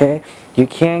 okay? You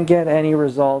can't get any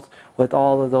results with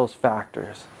all of those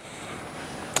factors.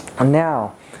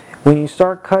 Now, when you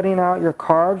start cutting out your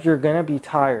carbs, you're going to be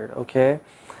tired, okay?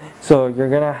 So you're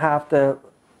going to have to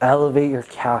elevate your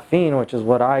caffeine, which is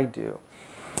what I do.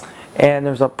 And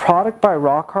there's a product by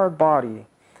Rock Hard Body.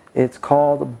 It's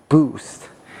called Boost.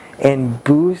 And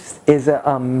Boost is an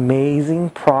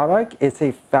amazing product. It's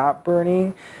a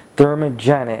fat-burning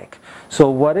thermogenic. So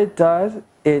what it does,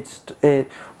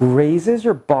 it raises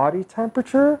your body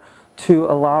temperature to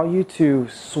allow you to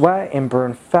sweat and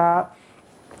burn fat.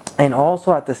 And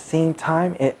also at the same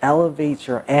time, it elevates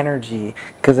your energy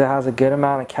because it has a good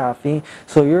amount of caffeine.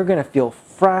 So you're going to feel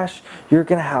fresh, you're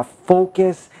going to have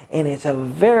focus, and it's a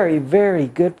very, very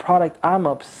good product. I'm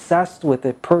obsessed with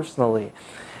it personally.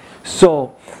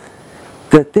 So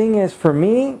the thing is, for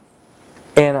me,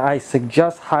 and I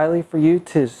suggest highly for you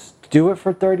to do it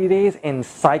for 30 days and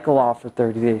cycle off for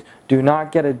 30 days. Do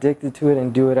not get addicted to it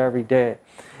and do it every day.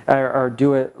 Or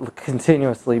do it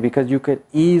continuously, because you could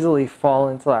easily fall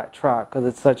into that trap because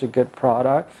it's such a good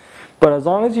product. But as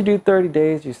long as you do 30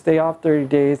 days, you stay off 30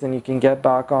 days, and you can get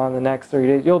back on the next 30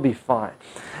 days, you'll be fine.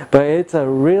 But it's a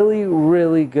really,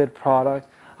 really good product.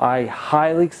 I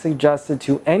highly suggest it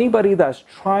to anybody that's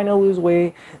trying to lose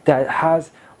weight, that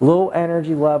has low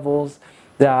energy levels,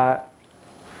 that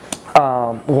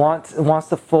wants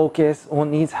to focus, or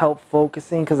needs help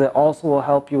focusing, because it also will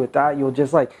help you with that. You'll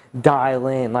just like dial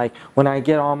in. Like when I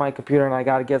get on my computer and I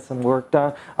got to get some work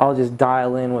done, I'll just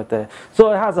dial in with it.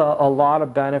 So it has a lot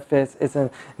of benefits. It's a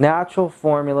natural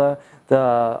formula.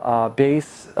 The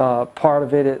base part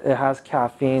of it has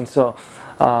caffeine. So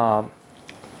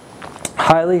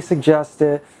highly suggest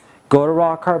it. Go to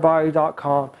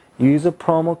rockhardbody.com. Use a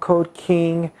promo code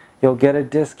KING. You'll get a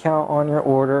discount on your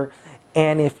order.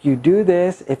 And if you do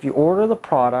this, if you order the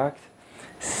product,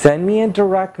 send me a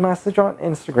direct message on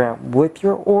Instagram with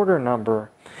your order number,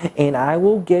 and I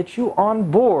will get you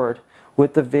on board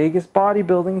with the Vegas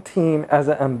bodybuilding team as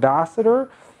an ambassador.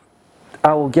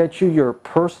 I will get you your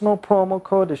personal promo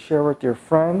code to share with your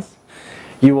friends.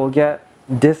 You will get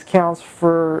discounts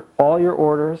for all your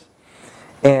orders.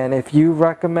 And if you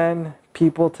recommend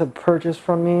people to purchase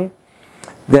from me,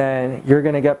 then you're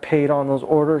going to get paid on those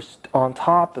orders on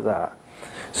top of that.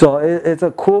 So it's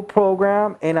a cool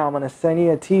program, and I'm going to send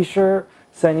you a t-shirt,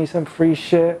 send you some free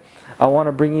shit. I want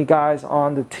to bring you guys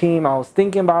on the team. I was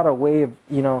thinking about a way of,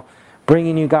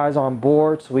 bringing you guys on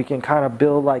board so we can kind of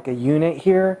build like a unit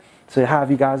here, to have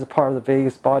you guys a part of the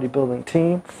Vegas bodybuilding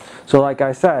team. So like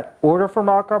I said, order from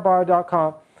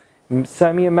rockhardbody.com.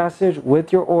 Send me a message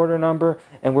with your order number,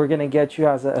 and we're going to get you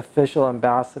as an official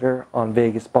ambassador on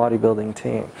Vegas bodybuilding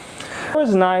team. There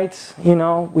was nights,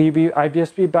 I'd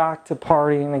just be back to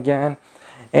partying again,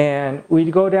 and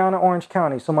we'd go down to Orange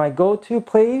County. So my go-to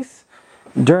place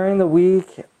during the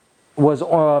week was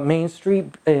Main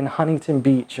Street in Huntington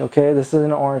Beach. Okay, this is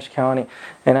in Orange County,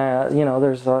 and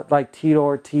there's like Tito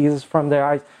Ortiz from there.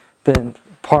 I've been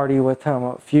party with him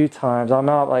a few times. I'm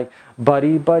not like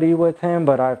buddy with him,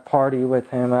 but I've partied with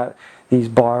him at these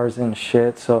bars and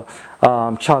shit. So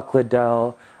Chuck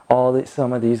Liddell,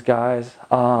 some of these guys,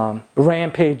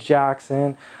 Rampage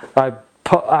Jackson. I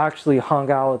actually hung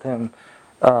out with him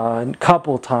a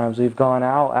couple times. We've gone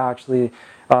out actually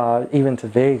even to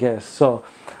Vegas. So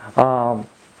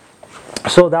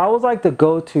so that was like the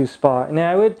go-to spot. And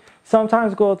I would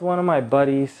sometimes go with one of my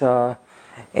buddies,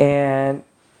 and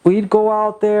we'd go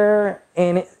out there,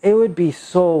 and it would be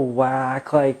so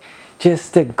whack. Like,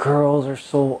 just the girls are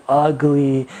so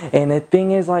ugly. And the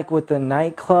thing is, like, with the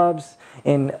nightclubs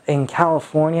in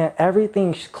California,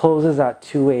 everything closes at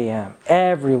 2 a.m.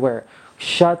 Everywhere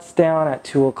shuts down at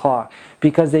 2 o'clock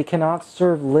because they cannot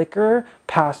serve liquor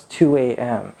past 2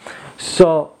 a.m.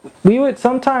 So we would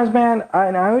sometimes, man,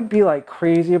 I would be like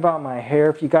crazy about my hair.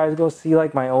 If you guys go see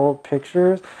like my old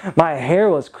pictures, my hair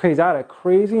was crazy. I had a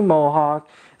crazy mohawk,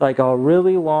 like a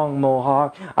really long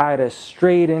mohawk. I had to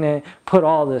straighten it, put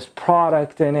all this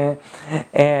product in it,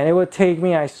 and it would take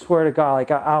me, I swear to God, like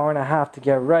an hour and a half to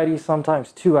get ready,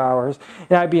 sometimes 2 hours.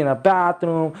 And I'd be in the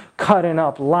bathroom cutting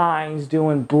up lines,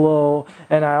 doing blow,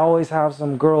 and I always have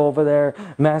some girl over there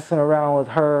messing around with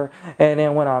her. And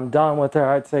then when I'm done with her,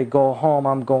 I'd say, go home,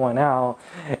 I'm going out.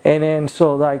 And then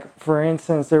so, like, for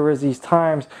instance, there was these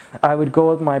times I would go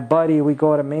with my buddy, we'd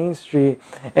go to Main Street,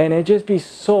 and it'd just be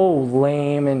so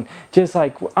lame and just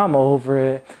like, I'm over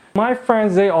it. My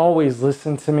friends, they always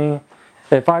listen to me.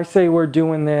 If I say we're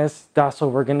doing this, that's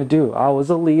what we're going to do. I was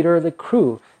a leader of the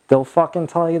crew. They'll fucking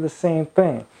tell you the same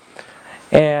thing.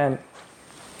 And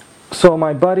so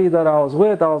my buddy that I was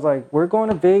with, I was like, we're going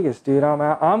to Vegas, dude.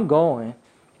 I'm going.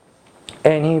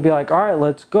 And he'd be like, all right,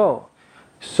 let's go.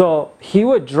 So he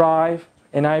would drive,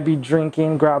 and I'd be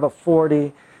drinking, grab a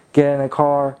 40, get in a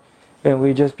car, and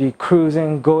we'd just be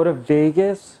cruising, go to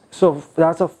Vegas. So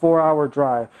that's a 4-hour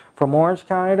drive. From Orange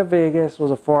County to Vegas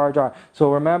was a 4-hour drive.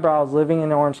 So remember, I was living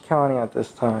in Orange County at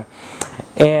this time.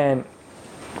 And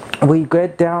we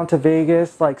get down to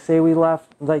Vegas, like say we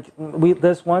left,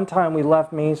 this one time we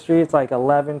left Main Street, it's like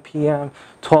 11 p.m.,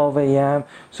 12 a.m.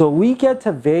 So we get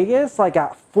to Vegas like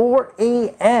at 4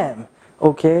 a.m.,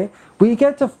 okay? We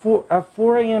get to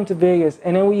 4 a.m. to Vegas,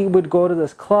 and then we would go to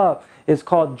this club. It's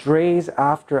called Dre's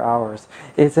After Hours.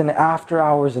 It's an after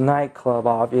hours nightclub,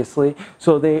 obviously.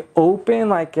 So they open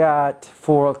like at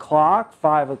 4 o'clock,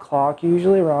 5 o'clock,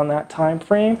 usually around that time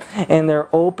frame. And they're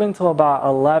open till about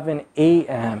 11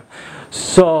 a.m.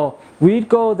 So we'd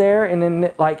go there, and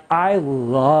then like I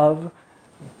love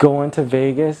going to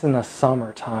Vegas in the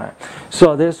summertime.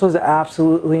 So this was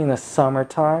absolutely in the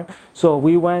summertime. So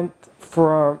we went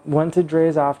to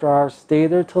Dre's After Hours, stayed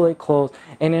there till they closed,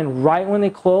 and then right when they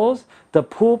close, the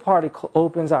pool party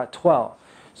opens at 12.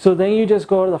 So then you just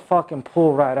go to the fucking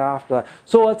pool right after that.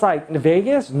 So it's like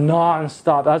Vegas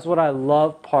non-stop. That's what I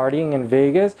love partying in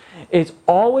Vegas. It's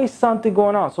always something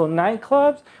going on. So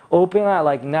nightclubs open at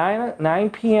like 9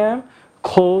 p.m.,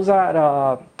 close at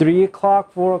 3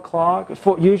 o'clock, 4 o'clock,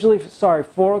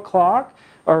 4 o'clock.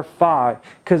 Or 5,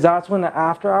 because that's when the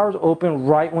after hours open,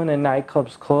 right when the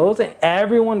nightclubs close, and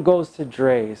everyone goes to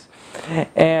Dre's.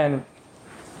 And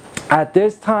at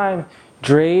this time,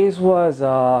 Dre's was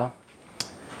now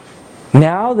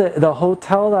the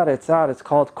hotel that it's at, it's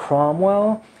called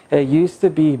Cromwell. It used to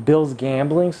be Bill's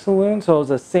Gambling Saloon, so it was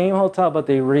the same hotel, but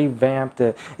they revamped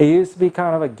it. It used to be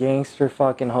kind of a gangster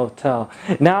fucking hotel.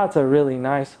 Now it's a really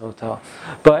nice hotel.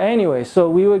 But anyway, so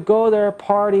we would go there,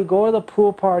 party, go to the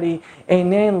pool party,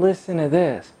 and then listen to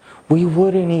this. We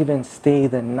wouldn't even stay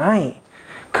the night.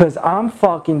 Because I'm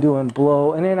fucking doing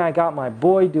blow, and then I got my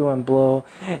boy doing blow,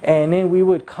 and then we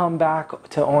would come back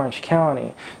to Orange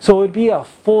County. So it would be a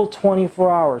full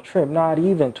 24-hour trip, not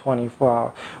even 24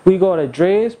 hours. We go to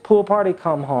Dre's, pool party,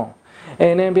 come home.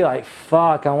 And then be like,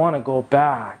 fuck, I want to go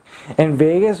back. And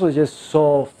Vegas was just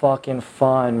so fucking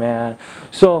fun, man.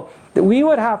 So we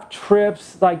would have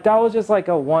trips, like that was just like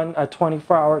a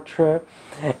 24-hour trip.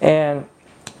 And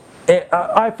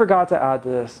I forgot to add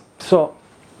this. So,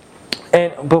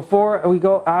 and after we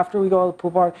go to the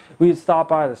pool party, we'd stop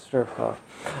by the strip club.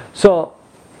 So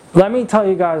let me tell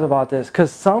you guys about this,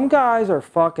 because some guys are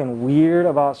fucking weird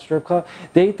about strip club.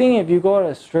 They think if you go to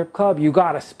a strip club, you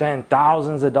gotta spend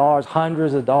thousands of dollars,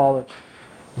 hundreds of dollars.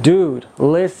 Dude,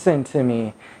 listen to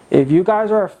me. If you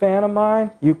guys are a fan of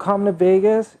mine, you come to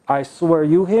Vegas, I swear,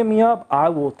 you hit me up, I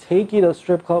will take you to a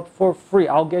strip club for free.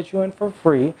 I'll get you in for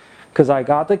free, because I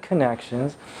got the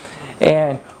connections.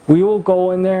 And we will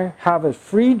go in there, have a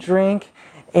free drink,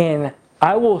 and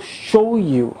I will show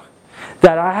you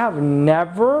that I have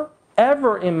never,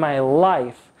 ever in my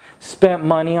life spent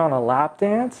money on a lap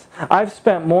dance. I've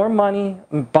spent more money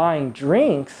buying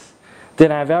drinks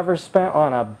than I've ever spent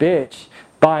on a bitch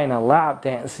buying a lap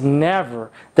dance.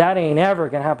 Never. That ain't ever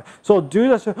gonna happen. So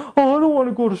dude that said, oh, I don't want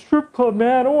to go to strip club,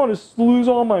 man. I don't want to lose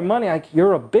all my money. Like,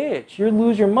 you're a bitch. You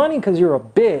lose your money because you're a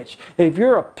bitch. If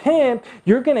you're a pimp,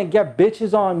 you're gonna get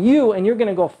bitches on you, and you're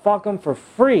gonna go fuck them for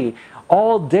free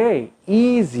all day.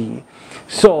 Easy.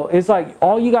 So it's like,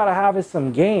 all you gotta have is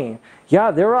some game. Yeah,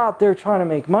 they're out there trying to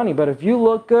make money, but if you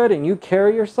look good and you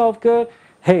carry yourself good,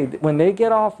 hey, when they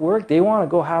get off work, they want to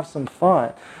go have some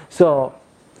fun. So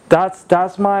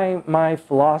that's my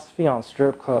philosophy on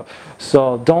strip club.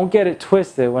 So don't get it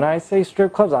twisted. When I say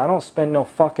strip clubs, I don't spend no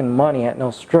fucking money at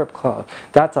no strip club.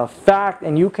 That's a fact,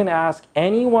 and you can ask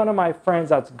any one of my friends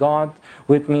that's gone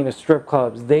with me to strip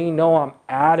clubs. They know I'm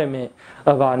adamant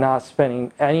about not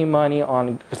spending any money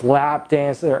on lap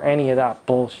dances or any of that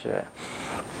bullshit.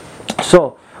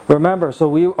 So remember, so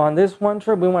we on this one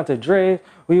trip, we went to Dre's,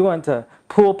 we went to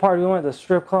pool party, we went to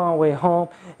strip club on the way home,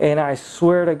 and I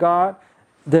swear to God,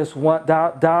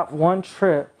 that one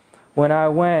trip when I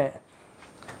went,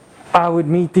 I would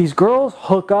meet these girls,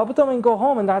 hook up with them, and go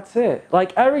home, and that's it.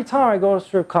 Like, every time I go to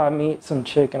strip club, I meet some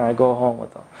chick and I go home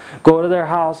with them. Go to their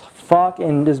house, fuck,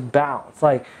 and just bounce.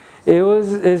 Like,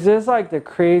 It's just like the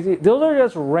crazy, those are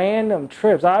just random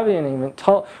trips.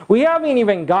 We haven't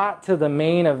even got to the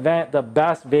main event, the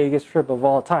best Vegas trip of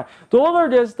all time. Those are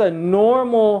just the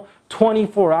normal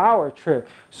 24-hour trip.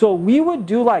 So we would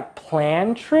do like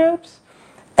planned trips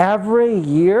every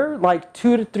year, like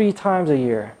 2 to 3 times a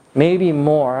year. Maybe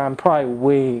more.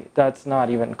 That's not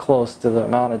even close to the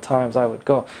amount of times I would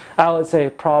go. I would say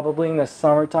probably in the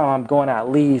summertime, I'm going at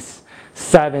least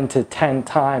 7 to 10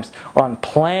 times on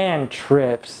planned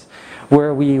trips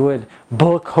where we would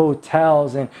book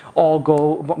hotels and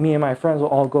me and my friends would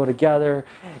all go together,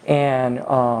 and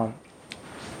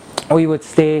we would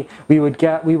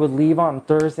leave on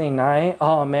Thursday night.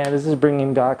 Oh man, this is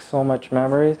bringing back so much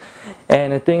memories.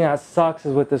 And the thing that sucks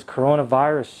is with this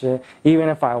coronavirus shit, even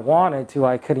if I wanted to,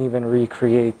 I couldn't even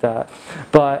recreate that.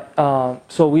 But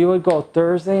so we would go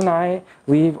Thursday night,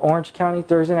 leave Orange County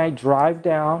Thursday night, drive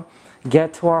down,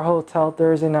 get to our hotel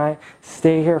Thursday night,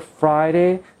 stay here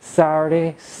Friday,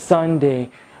 Saturday, Sunday,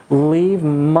 leave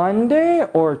Monday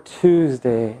or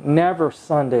Tuesday, never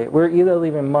Sunday. We're either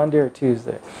leaving Monday or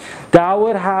Tuesday. That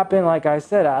would happen, like I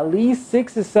said, at least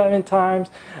 6 to 7 times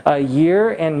a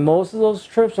year, and most of those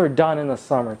trips are done in the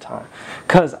summertime.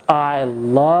 Because I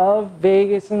love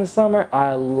Vegas in the summer.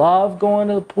 I love going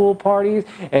to the pool parties,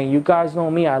 and you guys know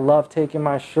me, I love taking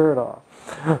my shirt off.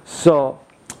 So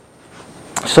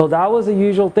that was the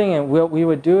usual thing, and what we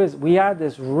would do is we had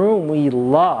this room we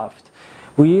loved.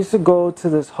 We used to go to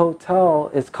this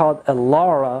hotel. It's called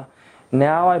Elara.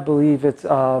 Now I believe it's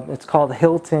called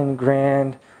Hilton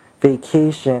Grand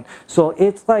Vacation. So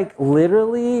it's like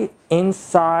literally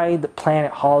inside the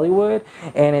Planet Hollywood,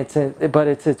 and but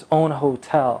it's its own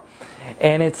hotel,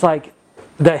 and it's like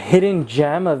the hidden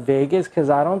gem of Vegas,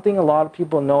 because I don't think a lot of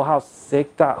people know how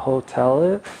sick that hotel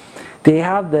is. They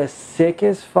have the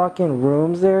sickest fucking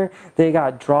rooms there. They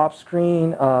got drop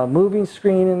screen, moving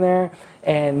screen in there.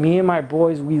 And me and my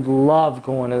boys, we love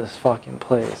going to this fucking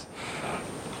place.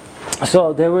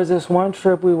 So there was this one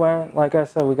trip we went, like I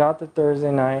said, we got the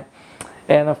Thursday night.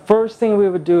 And the first thing we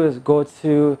would do is go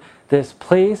to this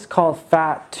place called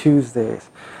Fat Tuesdays.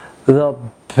 The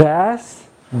best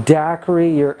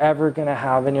daiquiri you're ever going to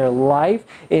have in your life.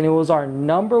 And it was our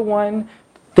 #1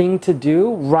 thing to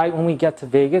do right when we get to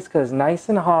Vegas, because it's nice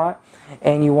and hot,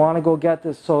 and you want to go get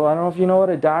this. So I don't know if you know what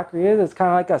a daiquiri is. It's kind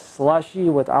of like a slushy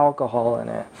with alcohol in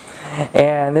it,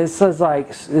 and this is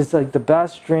it's like the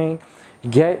best drink.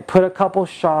 Put a couple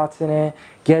shots in it,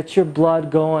 get your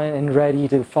blood going and ready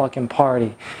to fucking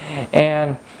party.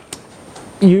 And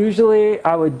usually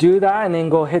I would do that and then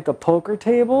go hit the poker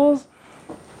tables,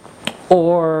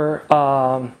 or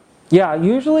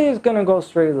usually it's going to go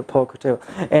straight to the poker table.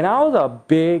 And I was a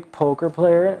big poker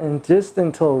player, and just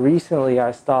until recently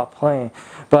I stopped playing.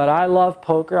 But I love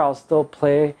poker. I'll still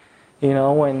play,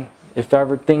 if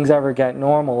ever things ever get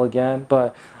normal again.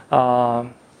 But that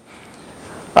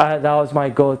was my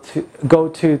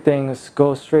go-to thing, is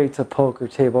go straight to poker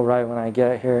table right when I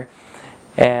get here.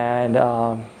 And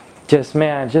just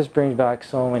brings back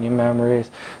so many memories.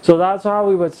 So that's how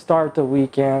we would start the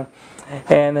weekend.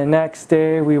 And the next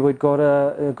day we would go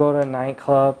to a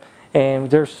nightclub, and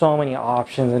there's so many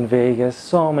options in Vegas,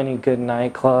 so many good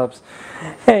nightclubs,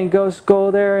 and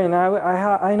go there. And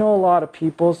I know a lot of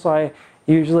people, so I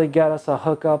usually get us a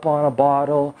hookup on a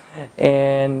bottle,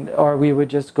 or we would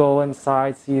just go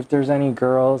inside, see if there's any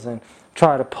girls, and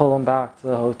try to pull them back to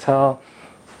the hotel.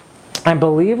 And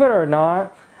believe it or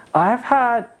not, I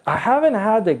haven't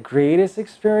had the greatest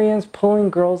experience pulling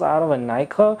girls out of a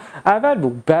nightclub. I've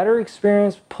had better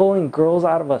experience pulling girls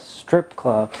out of a strip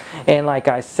club. And like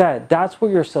I said, that's where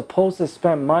you're supposed to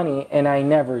spend money, and I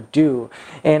never do.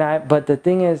 But the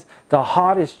thing is, the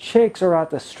hottest chicks are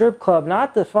at the strip club,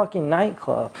 not the fucking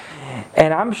nightclub.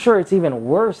 And I'm sure it's even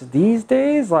worse these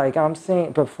days. Like I'm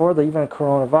saying, before even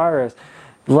coronavirus,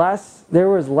 there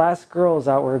was less girls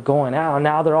that were going out.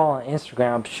 Now they're all on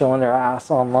Instagram showing their ass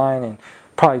online and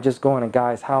probably just going to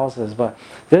guys' houses. But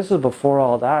this was before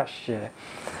all that shit.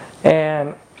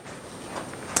 And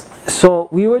so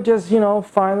we would just,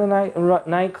 find the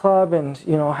nightclub and,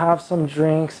 have some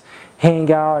drinks,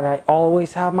 hang out. And I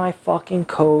always have my fucking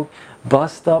Coke,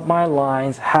 bust up my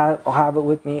lines, have it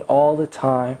with me all the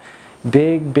time.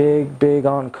 Big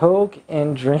on Coke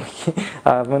and drinking.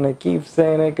 I'm going to keep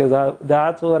saying it because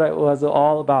that's what it was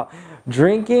all about.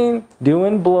 Drinking,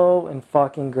 doing blow, and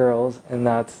fucking girls. And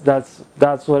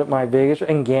that's what my biggest,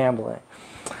 and gambling.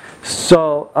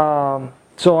 So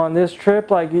on this trip,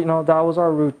 that was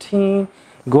our routine.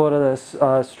 Go to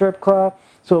the strip club.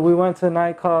 So we went to the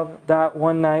nightclub. That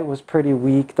one night was pretty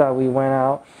weak that we went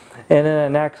out. And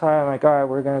then the next time, I'm like, all right,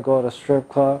 we're going to go to the strip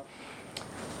club.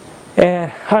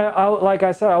 And like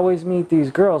I said, I always meet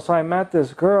these girls. So I met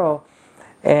this girl,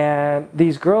 and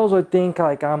these girls would think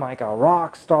like I'm like a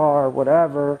rock star or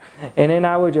whatever, and then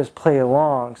I would just play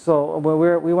along. So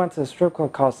when we went to a strip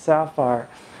club called Sapphire,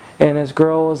 and this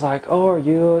girl was like, "Oh, are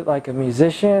you like a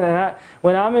musician?" And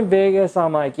when I'm in Vegas,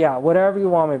 I'm like, "Yeah, whatever you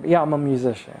want me to be. Yeah, I'm a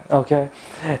musician." Okay,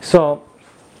 so.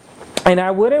 And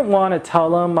I wouldn't want to tell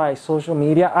them my social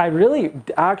media. I really,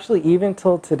 actually, even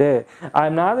till today,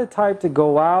 I'm not the type to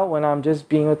go out when I'm just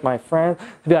being with my friends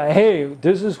to be like, hey,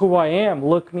 this is who I am.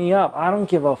 Look me up. I don't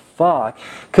give a fuck.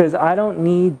 Because I don't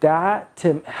need that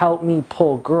to help me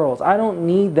pull girls. I don't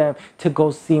need them to go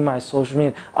see my social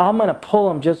media. I'm going to pull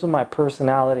them just with my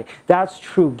personality. That's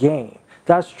true game.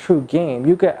 That's true game.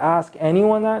 You could ask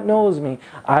anyone that knows me.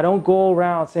 I don't go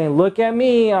around saying, look at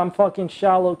me, I'm fucking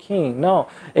Shallow King. No,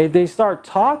 if they start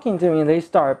talking to me and they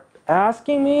start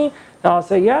asking me, I'll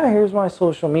say, yeah, here's my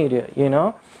social media, you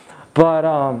know? But,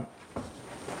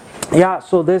 yeah,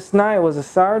 so this night was a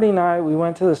Saturday night. We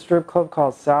went to the strip club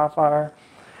called Sapphire.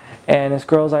 And this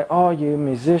girl's like, oh, you a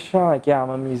musician? I'm like, yeah,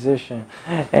 I'm a musician.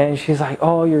 And she's like,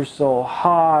 oh, you're so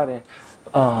hot. And,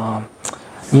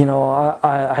 you know,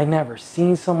 I never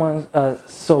seen someone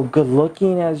so good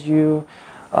looking as you.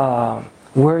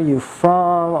 Where are you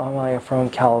from? I'm like, from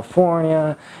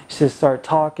California. She just started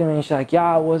talking to me. She's like,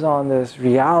 yeah, I was on this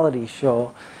reality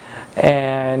show.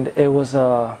 And it was,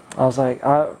 I was like,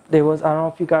 I don't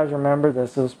know if you guys remember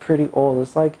this. It was pretty old.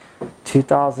 It's like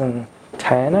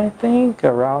 2010, I think,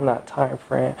 around that time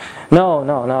frame. No, it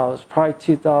was probably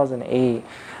 2008.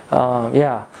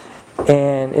 Yeah.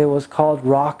 And it was called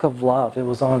Rock of Love. It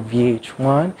was on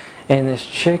VH1. And this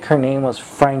chick, her name was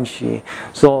Frenchie.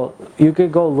 So you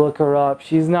could go look her up.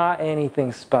 She's not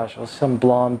anything special. Some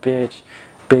blonde bitch,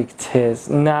 big tits.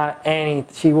 Not any.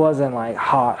 She wasn't like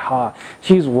hot.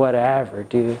 She's whatever,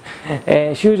 dude.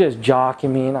 And she was just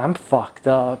jocking me, and I'm fucked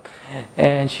up.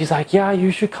 And she's like, yeah, you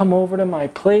should come over to my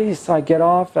place. I get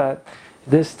off at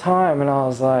this time. And I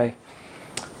was like,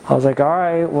 all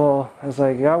right, well, I was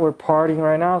like, yeah, we're partying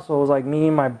right now. So it was like me,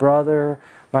 my brother,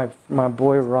 my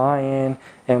boy Ryan,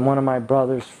 and one of my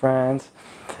brother's friends.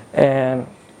 And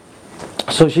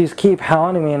so she's keep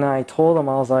hounding me, and I told him,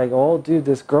 I was like, oh, dude,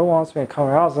 this girl wants me to come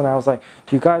to her house. And I was like,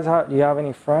 do you have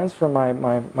any friends for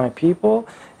my people?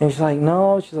 And she's like,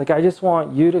 no. She's like, I just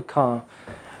want you to come.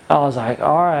 I was like,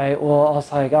 all right, well, I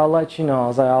was like, I'll let you know. I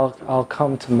was like, I'll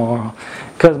come tomorrow.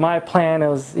 Because my plan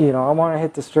is, you know, I want to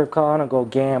hit the strip club and go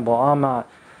gamble. I'm not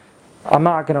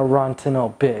going to run to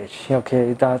no bitch,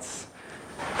 okay? That's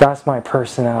my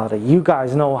personality. You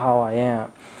guys know how I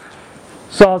am.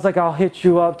 So I was like, I'll hit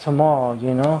you up tomorrow,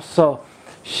 you know? So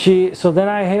then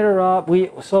I hit her up.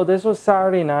 So this was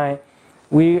Saturday night.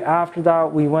 After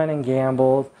that, we went and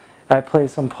gambled. I played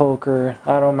some poker.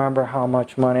 I don't remember how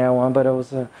much money I won, but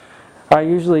I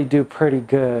usually do pretty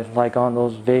good, like on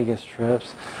those Vegas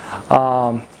trips.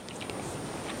 And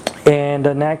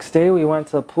the next day we went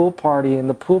to a pool party, and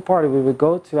the pool party we would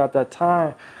go to at that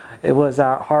time, it was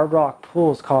at Hard Rock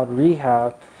Pools called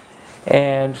Rehab.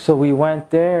 And so we went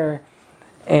there,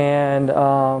 and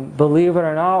believe it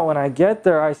or not, when I get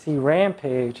there, I see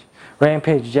Rampage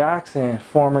Jackson,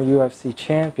 former UFC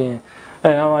champion.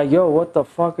 And I'm like, yo, what the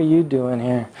fuck are you doing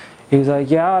here? He's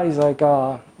like, yeah. He's like,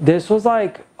 this was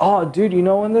like, oh, dude, you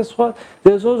know when this was?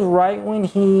 This was right when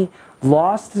he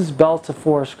lost his belt to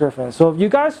Forrest Griffin. So if you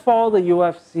guys follow the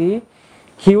UFC,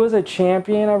 he was a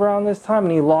champion around this time,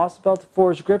 and he lost the belt to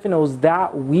Forrest Griffin. It was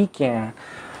that weekend.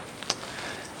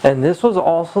 And this was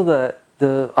also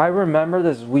I remember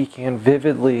this weekend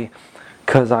vividly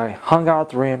because I hung out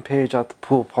with Rampage at the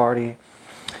pool party.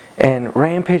 And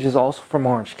Rampage is also from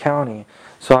Orange County.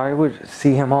 So I would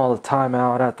see him all the time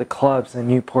out at the clubs in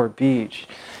Newport Beach.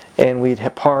 And we'd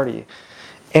party.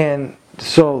 And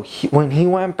so when he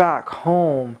went back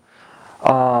home,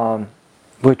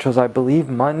 which was, I believe,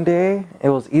 Monday. It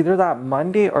was either that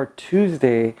Monday or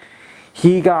Tuesday.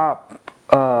 He got...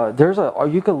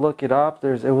 you could look it up.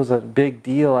 It was a big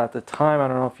deal at the time. I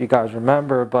don't know if you guys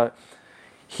remember. But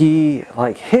he,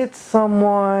 like, hit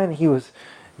someone. He was...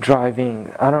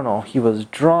 driving, I don't know, he was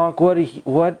drunk,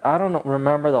 I don't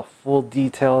remember the full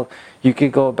detail. You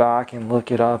could go back and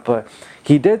look it up, but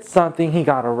he did something, he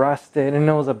got arrested, and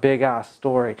it was a big ass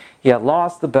story. He had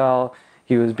lost the belt,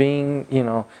 he was being, you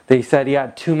know, they said he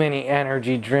had too many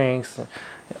energy drinks,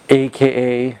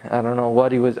 aka, I don't know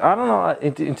what he was, I don't know,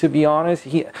 and to be honest,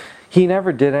 he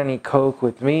never did any coke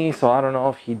with me, so I don't know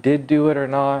if he did do it or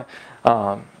not.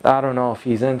 I don't know if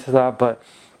he's into that, but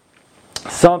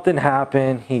something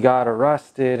happened, he got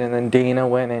arrested, and then Dana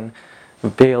went and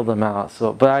bailed him out.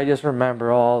 So, but I just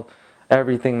remember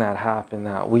everything that happened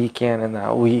that weekend and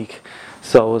that week.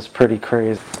 So it was pretty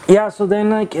crazy. Yeah, so then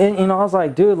like, you know, I was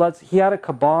like, dude, he had a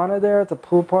cabana there at the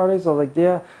pool party. So I was like,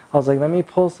 yeah. I was like, let me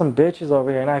pull some bitches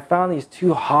over here. And I found these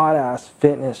 2 hot ass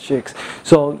fitness chicks.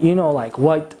 So, you know, like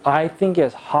what I think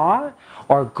is hot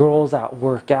are girls that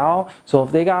work out. So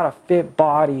if they got a fit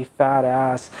body, fat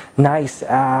ass, nice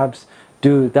abs,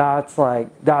 dude, that's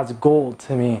gold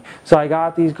to me. So I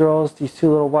got these 2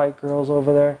 little white girls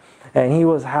over there. And he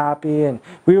was happy, and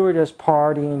we were just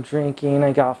partying, drinking.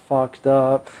 I got fucked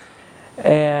up,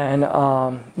 and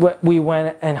we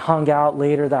went and hung out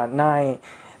later that night.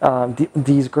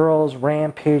 These girls,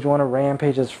 Rampage, one of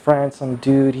Rampage's friends, some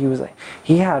dude.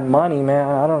 He had money, man.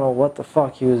 I don't know what the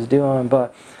fuck he was doing,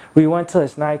 but we went to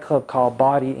this nightclub called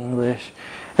Body English,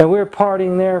 and we were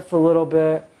partying there for a little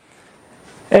bit.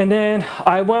 And then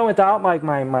I went without like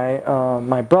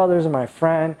my brothers and my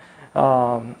friend.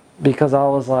 Because I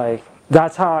was like,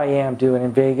 that's how I am, dude.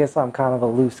 In Vegas, I'm kind of a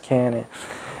loose cannon.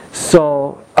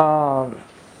 So,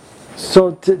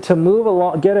 to move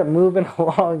along, get it moving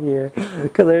along here,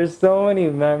 because there's so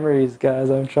many memories, guys.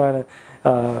 I'm trying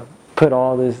to put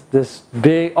all these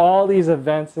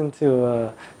events into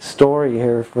a story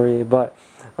here for you. But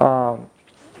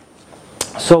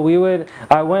so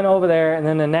I went over there, and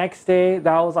then the next day,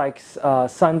 that was like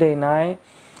Sunday night,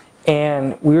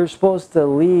 and we were supposed to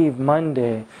leave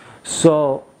Monday.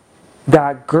 So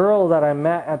that girl that I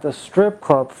met at the strip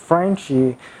club,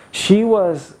 Frenchie, she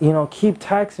was, you know, keep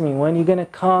texting me, when you gonna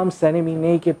come, sending me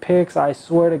naked pics. I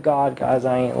swear to God, guys,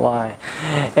 I ain't lying.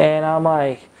 And I'm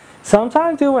like,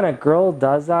 sometimes, dude, when a girl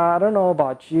does that, I don't know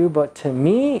about you, but to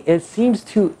me, it seems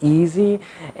too easy.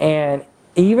 And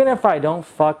even if I don't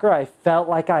fuck her, I felt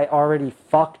like I already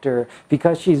fucked her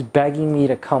because she's begging me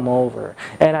to come over.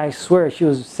 And I swear, she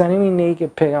was sending me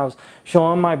naked pics. I was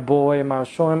showing my boy, and I was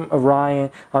showing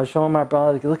Ryan, I was showing my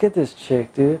brother, like, look at this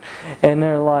chick, dude. And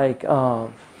they're like,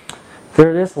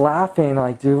 they're just laughing,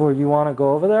 like, dude, well, you want to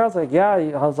go over there? I was like, yeah.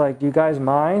 I was like, do you guys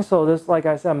mind? So this, like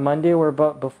I said, Monday,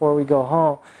 before we go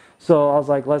home. So I was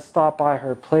like, let's stop by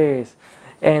her place.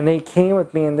 And they came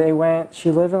with me, and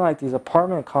she lived in like these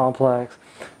apartment complex.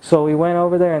 So we went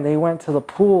over there, and they went to the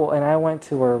pool, and I went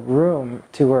to her room,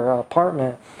 to her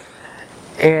apartment.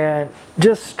 And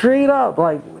just straight up,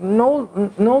 like,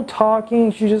 no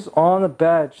talking, she's just on the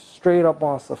bed, straight up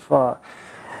wants to fuck.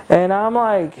 And I'm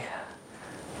like,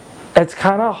 it's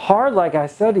kind of hard, like I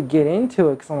said, to get into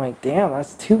it, because I'm like, damn,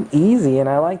 that's too easy, and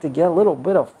I like to get a little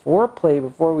bit of foreplay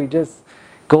before we just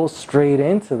go straight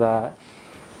into that.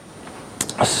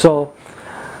 So,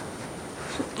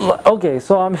 okay,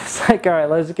 so I'm just like, all right,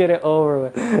 let's get it over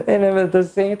with. And then at the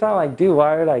same time, like, dude,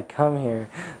 why did I come here?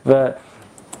 But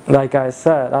like I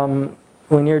said,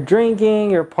 when you're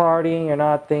drinking, you're partying, you're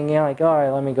not thinking like, all right,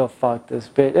 let me go fuck this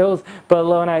bitch. But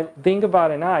when I think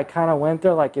about it now, I kind of went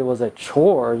there like it was a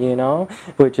chore, you know,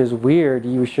 which is weird.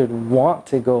 You should want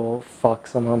to go fuck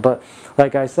someone. But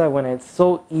like I said, when it's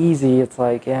so easy, it's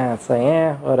like,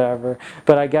 whatever.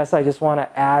 But I guess I just want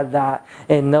to add that.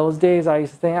 In those days, I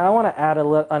used to think, I want to add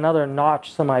another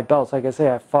notch to my belt. So like I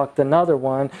say, I fucked another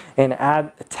one and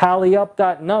tally up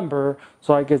that number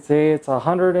so I could say it's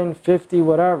 150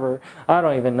 whatever. I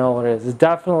don't even know what it is. It's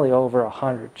definitely over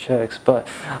 100 chicks. But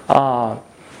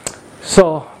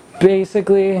so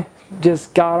basically,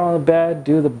 just got on the bed,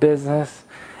 do the business.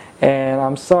 And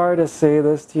I'm sorry to say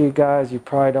this to you guys. You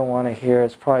probably don't want to hear it.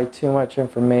 It's probably too much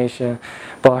information.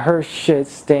 But her shit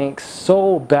stinks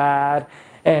so bad.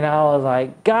 And I was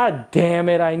like, God damn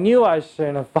it. I knew I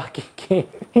shouldn't have fucking came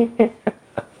here.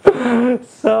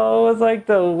 So it was like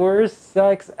the worst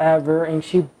sex ever. And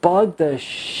she bugged the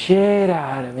shit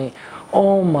out of me.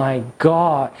 Oh my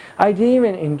God. I didn't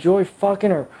even enjoy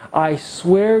fucking her. I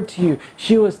swear to you.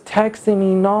 She was texting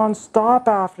me nonstop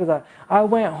after that. I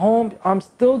went home. I'm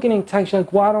still getting texts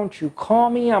like, why don't you call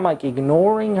me? I'm like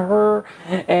ignoring her.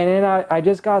 And then I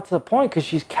just got to the point because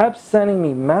she kept sending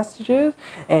me messages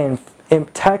and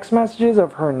text messages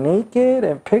of her naked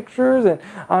and pictures. And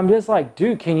I'm just like,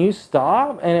 dude, can you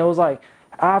stop? And it was like,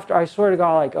 after, I swear to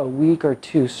God, like a week or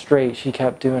two straight, she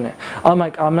kept doing it. I'm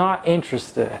like, I'm not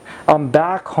interested. I'm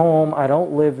back home. I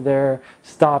don't live there.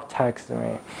 Stop texting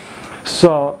me.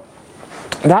 So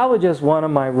that was just one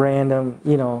of my random,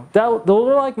 you know, those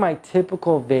are like my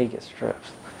typical Vegas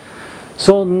trips.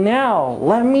 So now,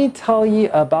 let me tell you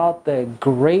about the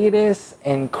greatest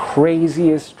and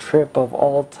craziest trip of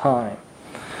all time.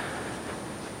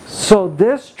 So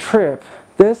this trip,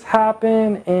 this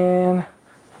happened in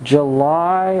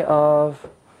July of,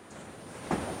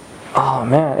 oh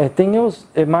man, I think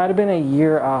it might have been a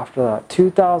year after that,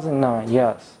 2009,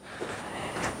 yes.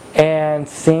 And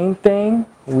same thing,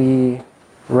 we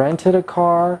rented a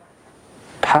car,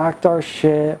 packed our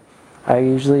shit, I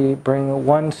usually bring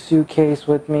one suitcase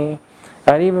with me.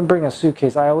 I didn't even bring a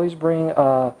suitcase. I always bring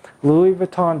a Louis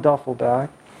Vuitton duffel bag.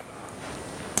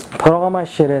 Put all my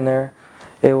shit in there.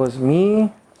 It was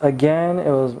me again.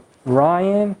 It was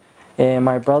Ryan and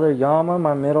my brother Yama,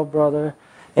 my middle brother,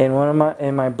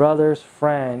 and my brother's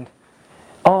friend.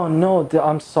 Oh no,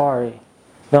 I'm sorry.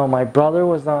 No, my brother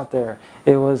was not there.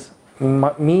 It was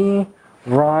me,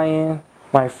 Ryan,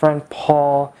 my friend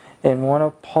Paul, and one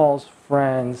of Paul's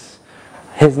friends.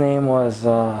 His name was,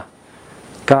 God,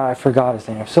 I forgot his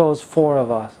name. So it was 4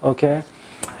 of us, okay?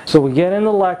 So we get in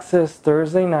the Lexus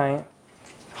Thursday night,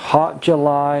 hot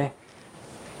July,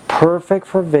 perfect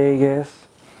for Vegas.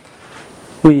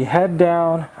 We head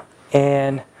down,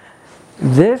 and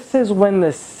this is when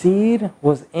the seed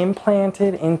was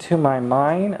implanted into my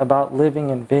mind about living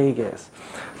in Vegas.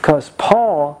 Because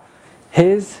Paul,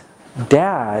 his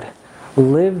dad,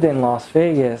 lived in Las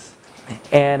Vegas,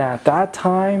 and at that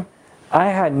time, I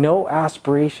had no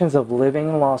aspirations of living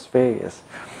in Las Vegas.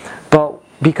 But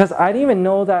because I didn't even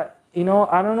know that,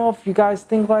 I don't know if you guys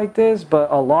think like this, but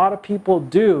a lot of people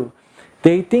do.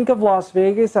 They think of Las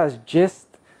Vegas as just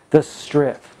the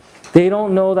Strip. They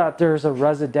don't know that there's a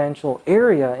residential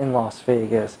area in Las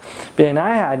Vegas. And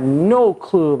I had no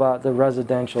clue about the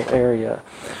residential area.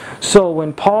 So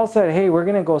when Paul said, hey, we're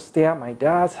going to go stay at my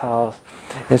dad's house,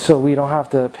 and so we don't have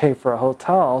to pay for a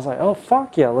hotel, I was like, oh,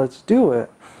 fuck yeah, let's do it.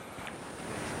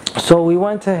 So we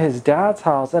went to his dad's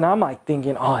house, and I'm like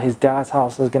thinking, oh, his dad's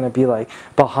house is going to be like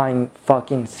behind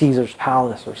fucking Caesar's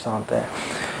Palace or something.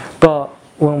 But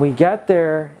when we get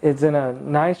there, it's in a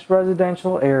nice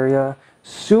residential area,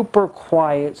 super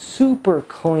quiet, super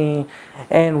clean.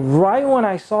 And right when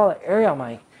I saw the area, I'm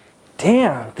like,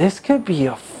 damn, this could be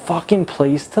a fucking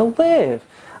place to live.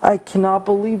 I cannot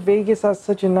believe Vegas has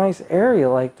such a nice area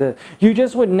like this. You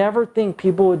just would never think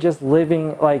people would just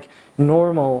living like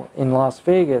normal in Las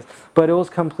Vegas. But it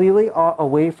was completely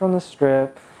away from the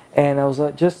Strip. And it was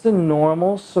just a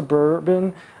normal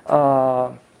suburban,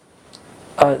 normal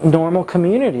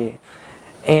community.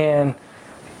 And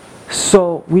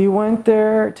so we went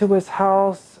there to his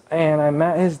house, and I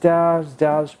met his dad. His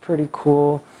dad was pretty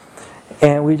cool.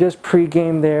 And we just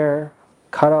pre-gamed there,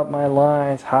 cut up my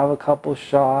lines, have a couple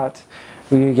shots.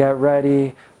 We get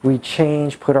ready, we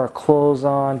change, put our clothes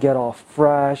on, get all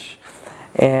fresh.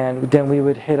 And then we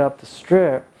would hit up the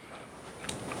Strip.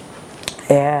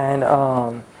 And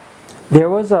there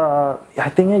was I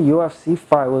think a UFC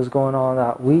fight was going on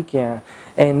that weekend.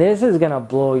 And this is going to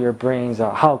blow your brains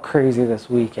out, how crazy this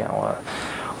weekend was.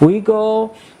 We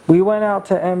went out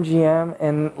to MGM,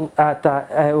 and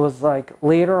it was like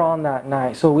later on that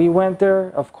night. So we went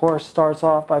there, of course, starts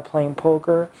off by playing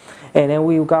poker. And then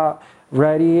we got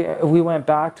ready. We went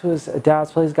back to his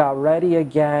dad's place, got ready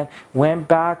again, went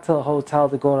back to the hotel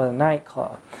to go to the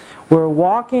nightclub. We're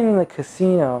walking in the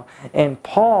casino, and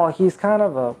Paul, he's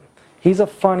a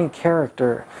funny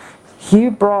character. He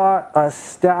brought a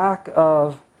stack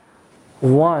of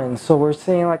ones, so we're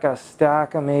saying like a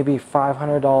stack of maybe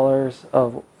 $500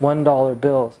 of $1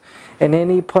 bills. And then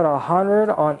he put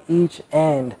 100 on each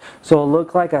end, so it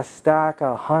looked like a stack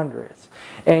of hundreds.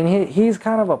 And he's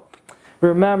kind of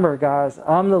remember guys,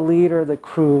 I'm the leader of the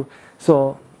crew,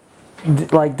 so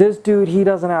like this dude, he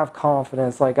doesn't have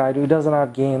confidence like I do, he doesn't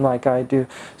have game like I do.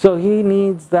 So he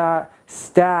needs that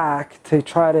stack to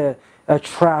try to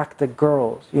attract the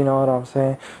girls, you know what I'm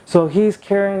saying? So he's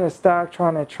carrying the stack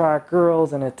trying to attract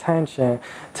girls and attention.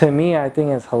 To me, I think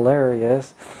it's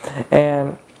hilarious.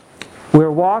 And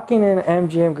we're walking in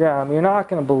MGM Grand. You're not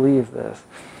going to believe this.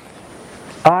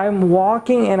 I'm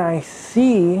walking and I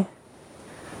see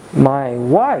my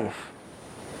wife.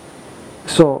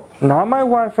 So, not my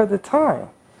wife at the time.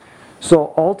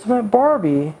 So, Ultimate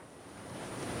Barbie,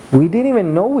 we didn't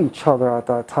even know each other at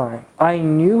that time. I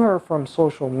knew her from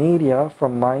social media,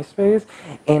 from MySpace,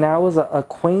 and I was an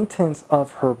acquaintance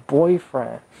of her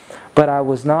boyfriend. But I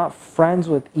was not friends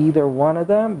with either one of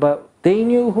them, but they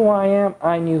knew who I am,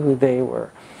 I knew who they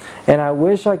were. And I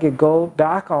wish I could go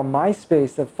back on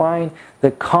MySpace to find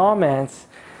the comments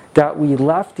that we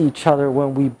left each other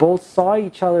when we both saw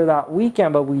each other that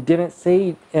weekend, but we didn't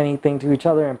say anything to each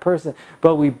other in person,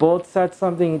 but we both said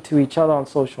something to each other on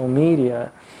social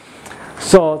media.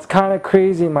 So it's kind of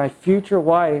crazy. My future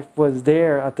wife was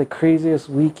there at the craziest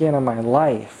weekend of my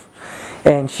life,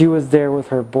 and she was there with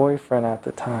her boyfriend at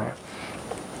the time.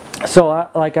 So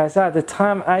like I said, at the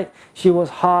time, she was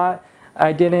hot.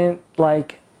 I didn't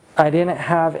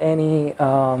have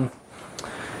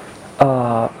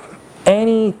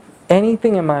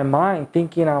anything in my mind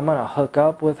thinking I'm going to hook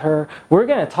up with her. We're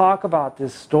going to talk about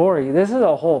this story. This is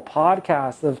a whole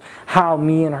podcast of how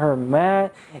me and her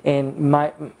met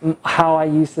and how I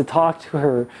used to talk to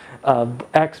her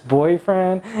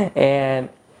ex-boyfriend.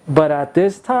 But at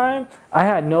this time, I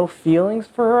had no feelings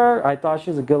for her. I thought she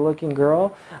was a good-looking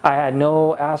girl. I had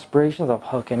no aspirations of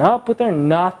hooking up with her.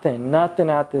 Nothing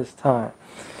at this time.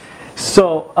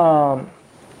 So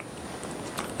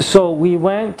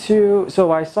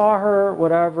I saw her,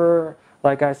 whatever.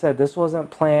 Like I said, this wasn't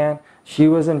planned. She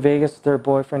was in Vegas with her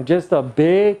boyfriend. Just a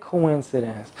big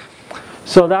coincidence.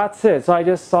 So that's it. So I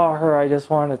just saw her. I just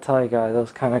wanted to tell you guys. It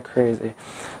was kind of crazy.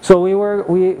 So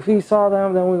we saw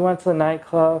them. Then we went to the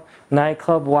nightclub.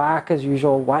 Nightclub whack as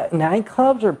usual.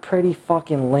 Nightclubs are pretty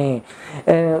fucking lame.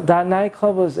 And that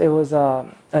nightclub was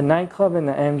a nightclub in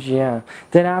the MGM.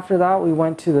 Then after that, we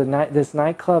went to this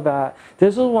nightclub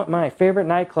this was one of my favorite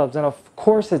nightclubs, and of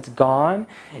course it's gone.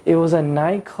 It was a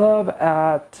nightclub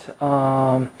at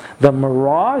the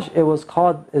Mirage. It was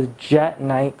called the Jet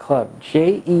Nightclub,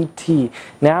 Jet.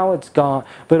 Now it's gone,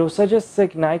 but it was such a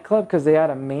sick nightclub because they had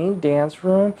a main dance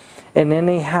room, and then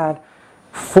they had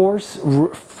four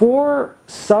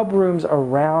sub rooms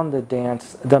around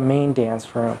the main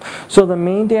dance room. So the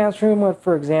main dance room would,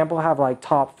 for example, have like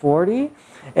top 40,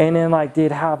 and then like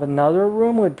they'd have another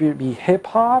room would be hip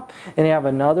hop, and they have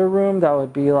another room that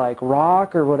would be like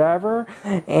rock or whatever,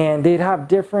 and they'd have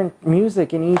different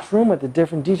music in each room with a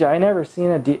different DJ. I never seen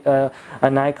a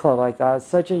nightclub like that. It's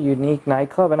such a unique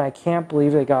nightclub, and I can't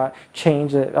believe they got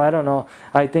changed. I don't know.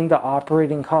 I think the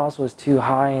operating cost was too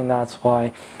high, and that's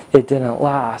why it didn't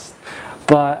last.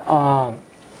 But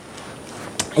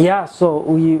yeah, so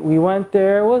we went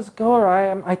there. It was good.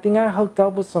 I think I hooked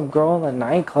up with some girl in the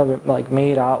nightclub and like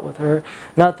made out with her.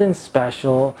 Nothing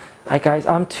special. Like guys,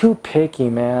 I'm too picky,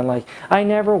 man. Like I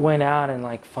never went out and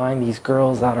like find these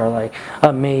girls that are like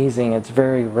amazing. It's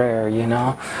very rare, you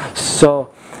know.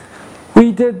 So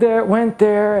we went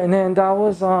there, and then that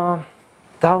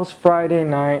was Friday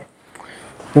night.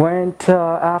 Went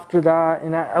after that,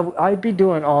 and I'd be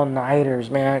doing all-nighters,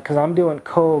 man, because I'm doing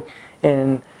coke,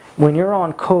 and when you're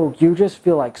on coke, you just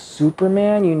feel like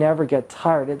Superman. You never get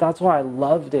tired. That's why I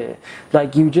loved it.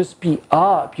 Like, you just be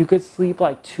up. You could sleep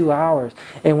like 2 hours.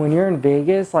 And when you're in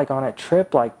Vegas, like on a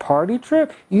trip, like party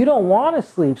trip, you don't want to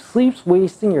sleep. Sleep's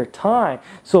wasting your time.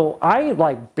 So I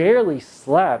like barely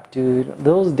slept, dude.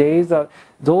 Those days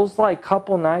those like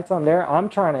couple nights I'm there, I'm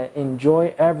trying to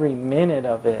enjoy every minute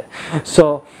of it.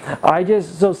 So like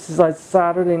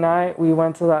Saturday night, we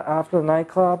went to after the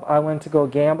nightclub, I went to go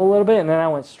gamble a little bit, and then I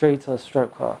went straight to a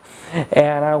strip club.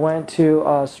 And I went to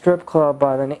a strip club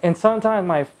and sometimes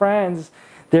my friends,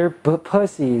 they're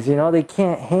pussies, you know, they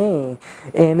can't hang,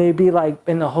 and they'd be like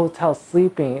in the hotel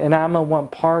sleeping, and I'm the one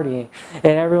partying, and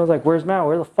everyone's like, where's Matt?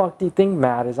 Where the fuck do you think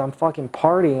Matt is? I'm fucking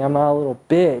partying. I'm not a little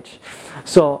bitch.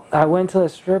 So I went to the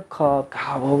strip club.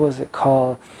 God, what was it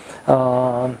called?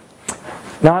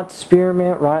 Not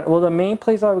Spearmint Rhino. Well, the main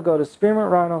place I would go to, Spearmint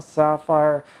Rhino,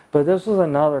 Sapphire, but this was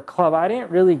another club. I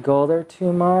didn't really go there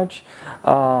too much.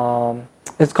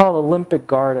 It's called Olympic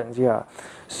Gardens, yeah.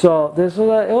 So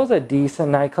it was a decent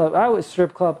nightclub.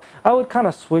 Strip club. I would kind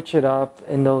of switch it up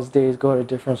in those days, go to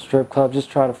different strip clubs, just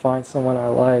try to find someone I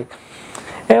like.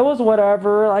 It was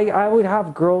whatever. Like I would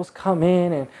have girls come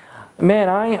in, and man,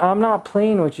 I'm not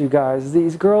playing with you guys.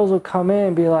 These girls would come in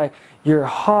and be like, you're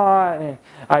hot, and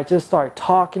I just start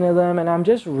talking to them, and I'm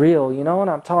just real, you know. When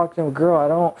I'm talking to a girl, I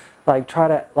don't like try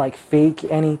to like fake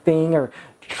anything or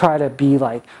try to be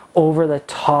like over the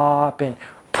top and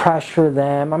pressure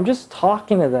them. I'm just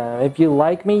talking to them. If you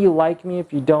like me, you like me.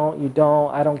 If you don't, you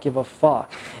don't. I don't give a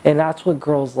fuck. And that's what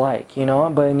girls like, you know.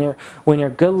 But when you're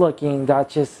good looking, that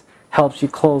just helps you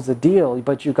close the deal.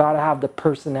 But you gotta have the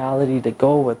personality to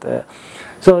go with it.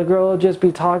 So the girl will just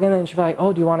be talking, and she'll be like,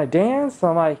 "Oh, do you want to dance?"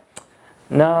 I'm like,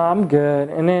 "No, I'm good."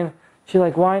 And then she's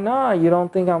like, "Why not? You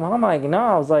don't think I'm hot?" I'm like, "No."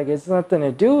 I was like, "It's nothing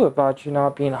to do about you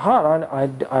not being hot.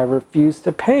 I refuse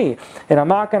to pay. And I'm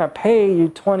not going to pay you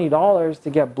 $20 to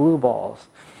get blue balls."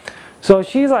 So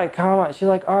she's like, "Come on." She's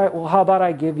like, "All right, well, how about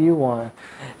I give you one?"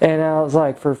 And I was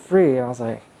like, "For free?" And I was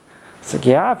like,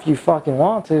 "Yeah, if you fucking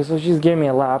want to." So she's giving me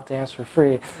a lap dance for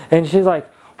free. And she's like,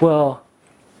 "Well,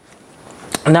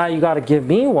 now you got to give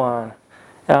me one."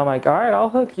 And I'm like, all right, I'll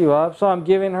hook you up. So I'm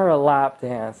giving her a lap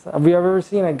dance. Have you ever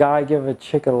seen a guy give a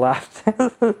chick a lap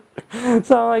dance?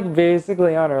 So I'm like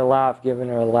basically on her lap, giving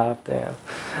her a lap dance.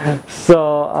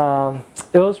 So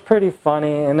it was pretty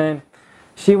funny. And then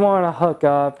she wanted to hook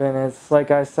up. And it's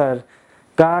like I said,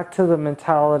 back to the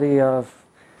mentality of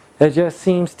It just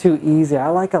seems too easy. I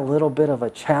like a little bit of a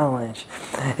challenge.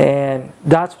 And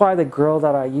that's why the girl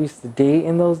that I used to date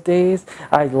in those days,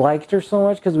 I liked her so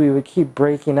much because we would keep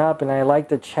breaking up, and I liked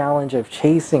the challenge of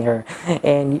chasing her.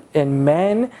 And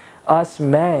men, us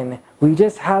men, we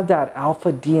just have that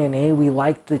alpha DNA. We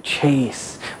like the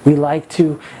chase. We like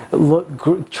to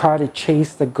try to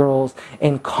chase the girls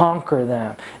and conquer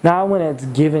them. Not when it's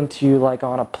given to you like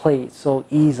on a plate so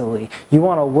easily. You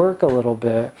want to work a little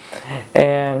bit.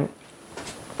 And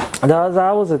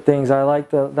that was the things I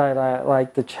like. I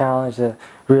like the challenge to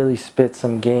really spit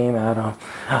some game at them.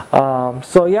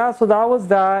 So that was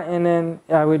that. And then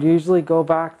I would usually go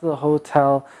back to the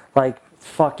hotel like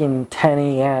fucking 10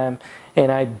 a.m.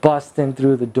 and I'd bust in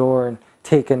through the door and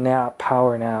take a nap,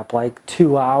 power nap, like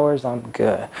 2 hours, I'm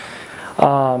good.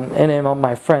 And then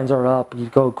my friends are up, you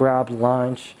go grab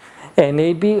lunch, and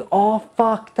they'd be all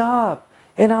fucked up.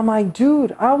 And I'm like,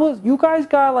 dude, you guys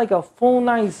got like a full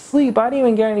night's sleep. I didn't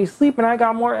even get any sleep, and I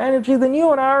got more energy than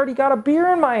you, and I already got a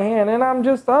beer in my hand, and I'm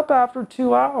just up after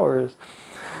 2 hours.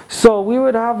 So we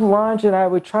would have lunch, and I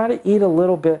would try to eat a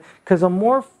little bit, because the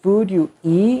more food you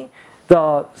eat,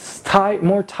 the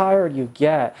more tired you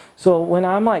get. So when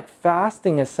I'm like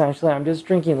fasting, essentially, I'm just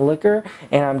drinking liquor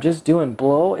and I'm just doing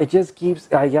blow. It just keeps,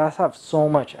 I just have so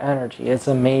much energy. It's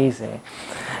amazing.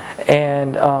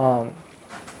 And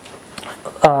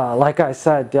like I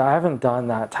said, I haven't done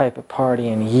that type of party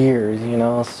in years, you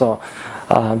know. So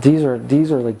these are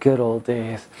the good old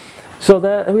days. So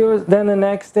then the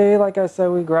next day, like I said,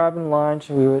 we grabbing lunch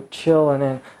and we would chill, and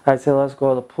then I'd say, let's go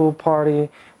to the pool party.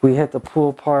 We hit the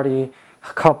pool party,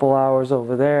 a couple hours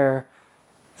over there.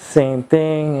 Same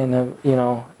thing in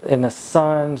the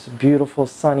sun's beautiful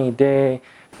sunny day.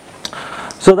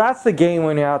 So that's the game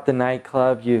when you're at the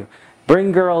nightclub. You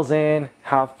bring girls in,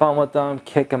 have fun with them,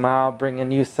 kick them out, bring a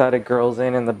new set of girls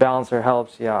in, and the bouncer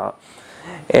helps you out.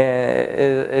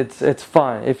 And it's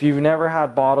fun. If you've never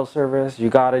had bottle service,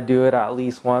 you got to do it at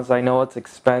least once. I know it's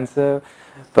expensive,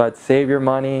 but save your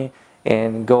money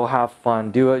and go have fun.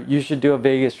 Do it. You should do a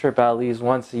Vegas trip at least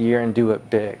once a year and do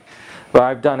it big. But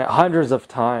I've done it hundreds of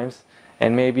times,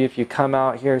 and maybe if you come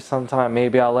out here sometime,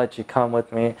 maybe I'll let you come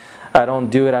with me. I don't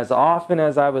do it as often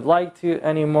as I would like to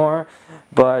anymore,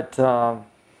 but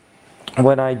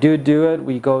when I do it,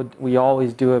 we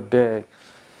always do it big.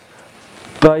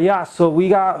 But yeah, so we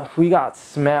got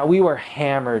smashed. We were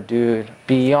hammered, dude.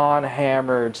 Beyond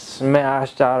hammered,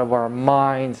 smashed out of our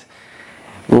minds.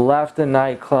 Left the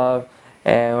nightclub,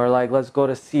 and we're like, let's go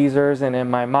to Caesars. And in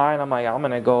my mind, I'm like, I'm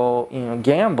gonna go,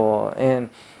 gamble. And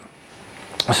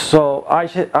so I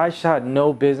should had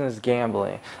no business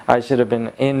gambling. I should have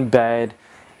been in bed,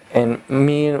 and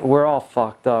we're all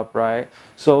fucked up, right?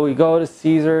 So we go to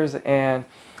Caesars, and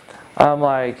I'm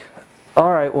like,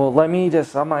 all right, well,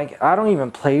 I'm like, I don't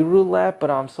even play roulette,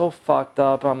 but I'm so fucked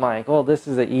up. I'm like, well, this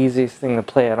is the easiest thing to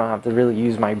play. I don't have to really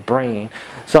use my brain.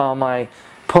 So I'm like,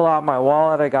 pull out my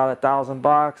wallet. I got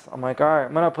 $1,000. I'm like, all right,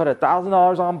 I'm gonna put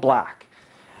 $1,000 on black.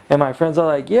 And my friends are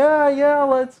like, yeah,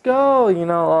 let's go.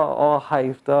 All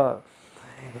hyped up.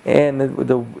 And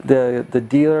the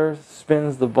dealer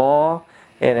spins the ball,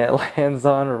 and it lands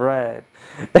on red.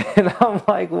 And I'm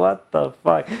like, what the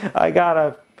fuck? I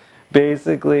got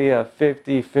basically a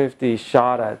 50-50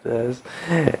 shot at this.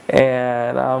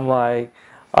 And I'm like,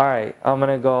 all right, I'm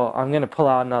gonna pull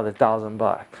out another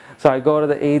 $1,000. So I go to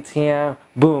the ATM,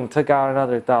 boom, took out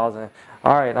another 1,000.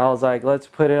 All right, I was like, let's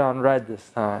put it on red this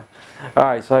time. All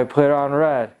right, so I put it on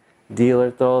red. Dealer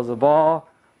throws the ball,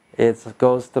 it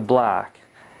goes to black.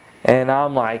 And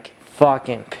I'm like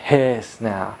fucking pissed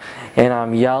now. And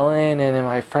I'm yelling, and then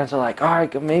my friends are like, all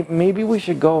right, maybe we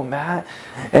should go, Matt.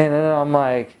 And then I'm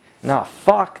like, nah,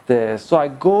 fuck this. So I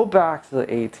go back to the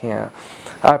ATM.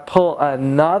 I pull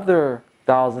another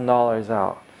 $1,000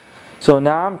 out. So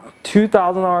now I'm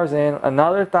 $2,000 in,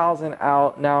 another $1,000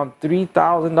 out. Now I'm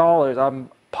 $3,000. I'm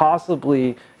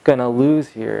possibly gonna lose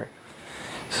here.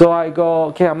 So I go,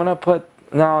 okay, I'm gonna put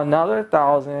now another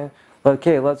 1,000.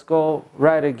 Okay, let's go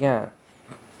red again.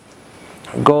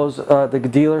 The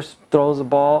dealer throws the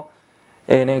ball,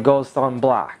 and it goes on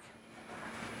black.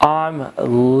 I'm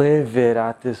livid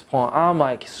at this point. I'm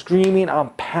like screaming. I'm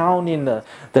pounding the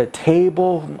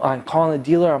table. I'm calling the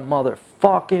dealer a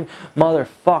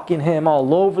motherfucking him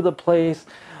all over the place.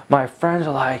 My friends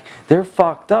are like, they're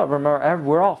fucked up. Remember,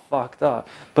 we're all fucked up.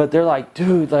 But they're like,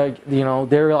 dude,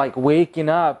 they're like waking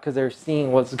up because they're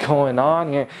seeing what's going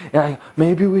on here. And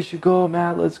maybe we should go,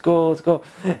 Matt. Let's go.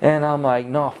 And I'm like,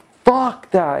 no,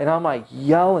 fuck that. And I'm like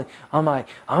yelling. I'm like,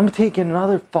 I'm taking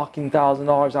another fucking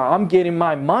 $1,000 out. I'm getting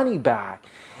my money back.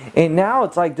 And now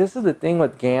it's like, this is the thing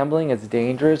with gambling. It's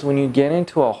dangerous. When you get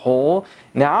into a hole,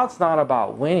 now it's not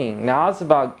about winning. Now it's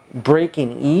about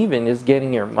breaking even, is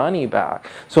getting your money back.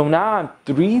 So now I'm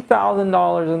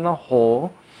 $3,000 in the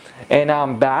hole. And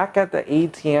I'm back at the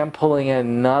ATM pulling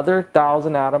another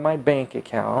 $1,000 out of my bank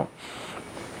account.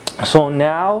 So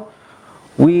now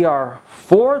we are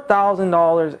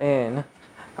 $4,000 in.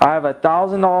 I have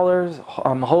 $1,000.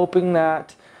 I'm hoping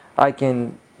that I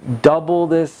can double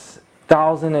this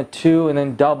 1,000 to 2 and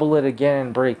then double it again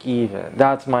and break even.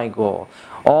 That's my goal.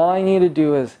 All I need to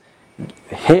do is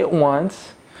hit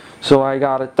once. So I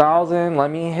got 1,000.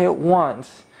 Let me hit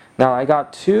once. Now I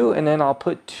got 2, and then I'll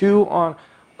put 2 on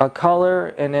a color,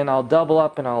 and then I'll double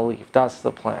up and I'll leave. That's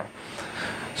the plan.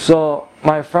 So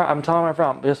my friend, I'm telling my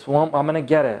friend, I'm gonna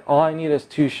get it. All I need is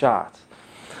 2 shots.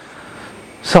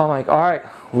 So I'm like, all right,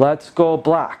 let's go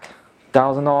black.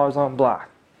 $1,000 on black.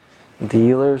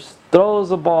 Dealers throws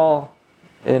the ball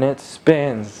and it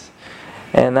spins.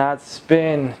 And that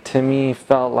spin to me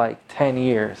felt like 10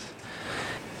 years.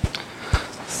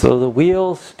 So the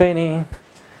wheel's spinning,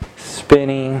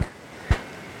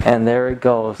 and there it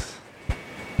goes.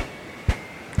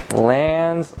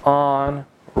 Lands on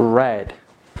red.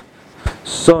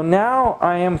 So now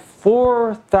I am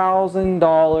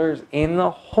 $4,000 in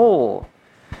the hole.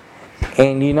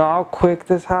 And you know how quick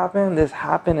this happened? This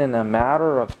happened in a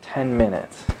matter of 10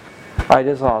 minutes. I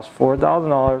just lost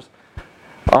 $4,000.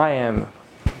 I am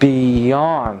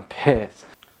beyond pissed.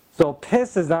 So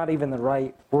pissed is not even the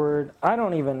right word. I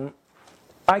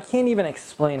can't even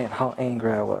explain it how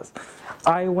angry I was.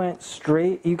 I went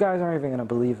straight, you guys aren't even going to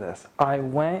believe this. I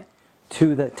went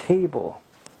to the table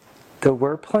that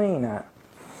we're playing at.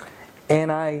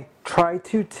 And I tried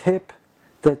to tip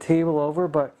the table over,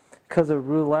 but because the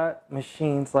roulette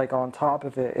machine's like on top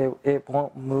of it, it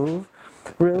won't move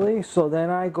really. So then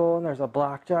I go and there's a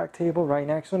blackjack table right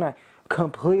next to it, and I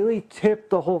completely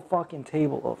tipped the whole fucking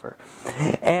table over.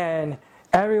 And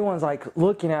everyone's like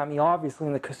looking at me, obviously,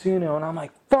 in the casino, and I'm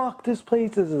like, fuck this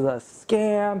place, this is a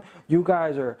scam. You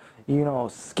guys are,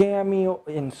 scam me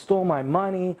and stole my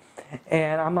money.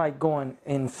 And I'm like going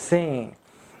insane.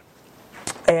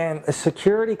 And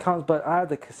security comes, but I have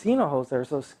the casino host there,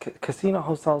 so casino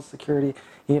host tells security,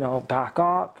 back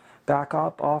up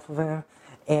off of him.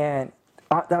 And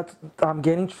I'm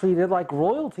getting treated like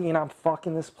royalty, and I'm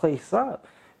fucking this place up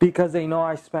because they know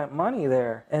I spent money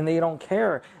there, and they don't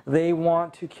care. They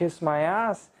want to kiss my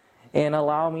ass and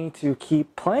allow me to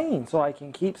keep playing so I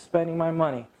can keep spending my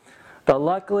money. But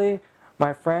luckily,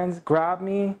 my friends grabbed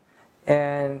me,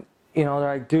 and they're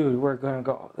like, dude, we're going to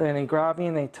go. And they grabbed me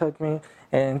and they took me.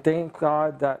 And thank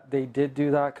God that they did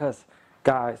do that, because,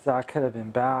 guys, that could have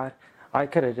been bad. I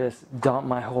could have just dumped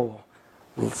my whole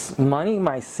money,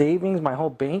 my savings, my whole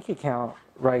bank account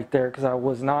right there, because I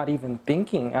was not even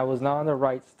thinking. I was not in the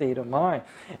right state of mind.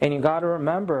 And you got to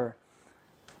remember,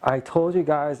 I told you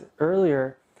guys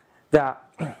earlier that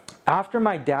after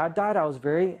my dad died, I was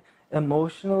very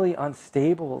emotionally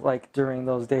unstable, like during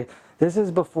those days. This is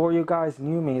before you guys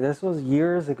knew me. This was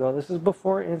years ago. This is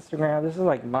before Instagram. This is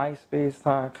like MySpace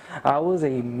time. I was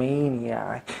a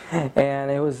maniac,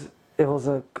 and it was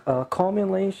a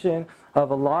culmination of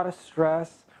a lot of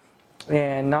stress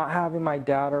and not having my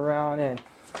dad around, and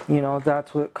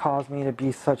that's what caused me to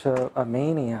be such a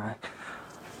maniac.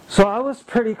 So I was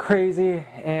pretty crazy,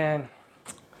 and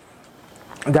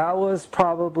that was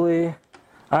probably,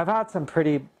 I've had some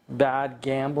pretty bad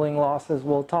gambling losses.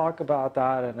 We'll talk about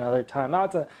that another time.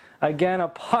 That's again a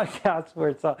podcast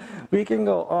where we can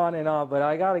go on and on, but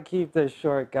I got to keep this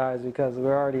short, guys, because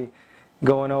we're already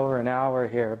going over an hour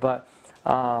here. But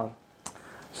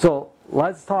so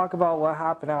let's talk about what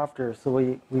happened after. So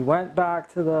we went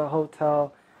back to the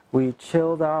hotel, we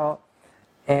chilled out,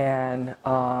 and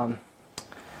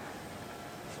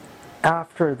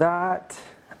after that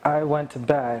I went to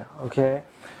bed. Okay,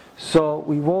 so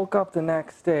we woke up the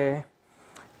next day,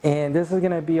 and this is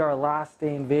going to be our last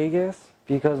day in Vegas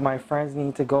because my friends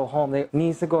need to go home. They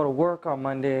need to go to work on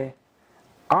Monday.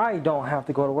 I don't have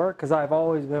to go to work because I've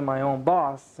always been my own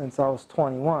boss since I was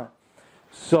 21.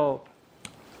 So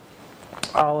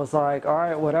I was like, all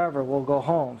right, whatever, we'll go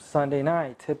home Sunday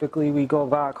night. Typically we go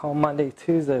back home Monday,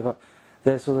 Tuesday, but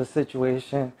this was a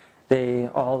situation.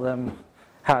 All of them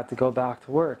had to go back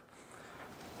to work.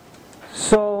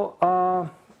 So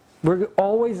we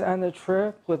always end the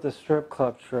trip with a strip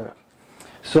club trip.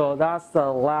 So that's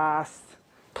the last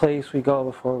place we go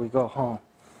before we go home.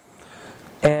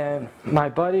 And my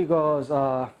buddy goes,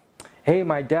 hey,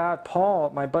 my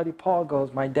buddy Paul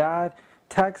goes, my dad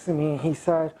texted me. He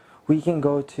said, we can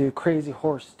go to Crazy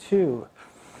Horse 2.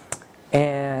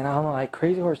 And I'm like,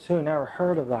 Crazy Horse 2, never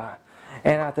heard of that.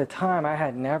 And at the time, I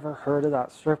had never heard of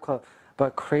that strip club.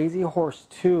 But Crazy Horse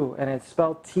 2, and it's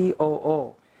spelled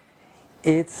T-O-O.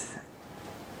 It's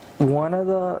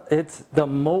the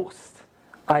most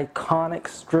iconic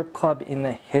strip club in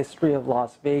the history of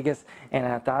Las Vegas. And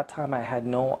at that time, I had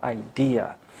no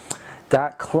idea.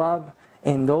 That club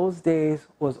in those days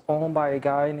was owned by a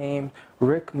guy named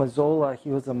Rick Mazzola. He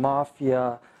was a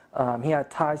mafia. He had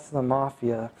ties to the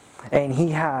mafia, and he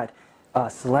had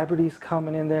celebrities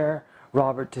coming in there.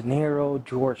 Robert De Niro,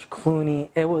 George Clooney.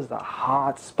 It was the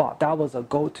hot spot. That was a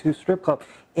go-to strip club.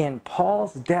 And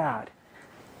Paul's dad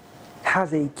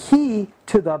has a key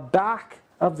to the back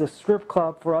of the strip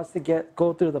club for us to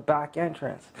go through the back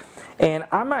entrance. And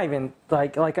I'm not even,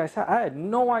 like I said, I had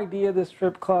no idea this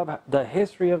strip club, the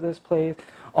history of this place.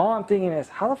 All I'm thinking is,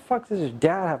 how the fuck does his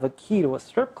dad have a key to a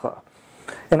strip club?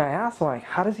 And I asked him, like,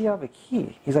 how does he have a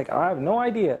key? He's like, I have no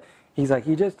idea. He's like,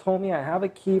 he just told me I have a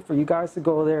key for you guys to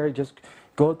go there. Just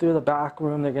go through the back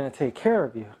room. They're going to take care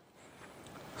of you.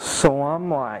 So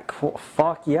I'm like, well,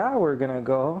 fuck yeah, we're going to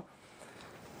go.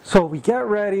 So we get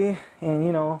ready, and,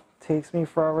 you know, takes me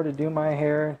forever to do my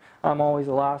hair. I'm always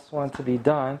the last one to be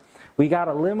done. We got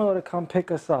a limo to come pick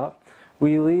us up.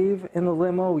 We leave in the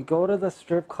limo. We go to the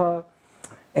strip club,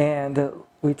 and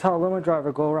we tell the limo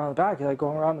driver, go around the back. He's like,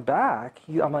 going around the back?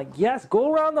 I'm like, yes,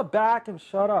 go around the back and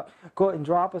shut up. Go and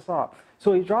drop us off.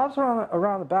 So he drops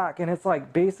around the back, and it's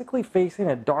like basically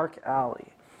facing a dark alley.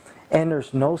 And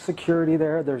there's no security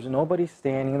there. There's nobody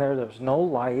standing there. There's no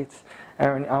lights.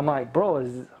 And I'm like,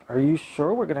 bro, are you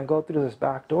sure we're going to go through this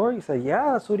back door? He said,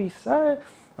 yeah, that's what he said.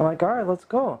 I'm like, all right, let's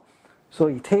go. So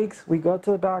we go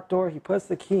to the back door. He puts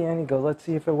the key in. He goes, let's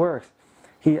see if it works.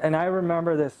 And I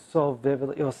remember this so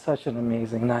vividly. It was such an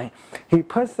amazing night. He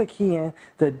puts the key in.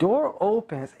 The door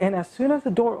opens. And as soon as the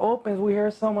door opens, we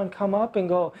hear someone come up and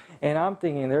go. And I'm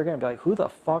thinking they're going to be like, who the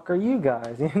fuck are you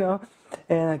guys? You know?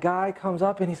 And a guy comes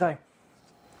up and he's like,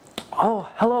 oh,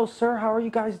 hello, sir. How are you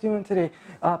guys doing today?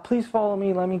 Please follow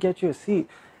me. Let me get you a seat.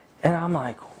 And I'm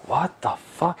like, what the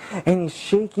fuck? And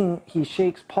he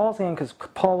shakes Paul's hand, because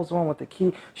Paul was the one with the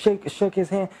key. Shook his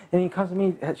hand, and he comes to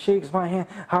me, shakes my hand.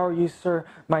 How are you, sir?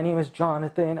 My name is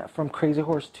Jonathan from Crazy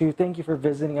Horse 2. Thank you for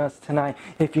visiting us tonight.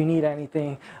 If you need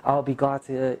anything, I'll be glad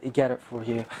to get it for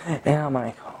you. And I'm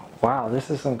like, wow, this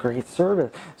is some great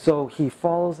service. So he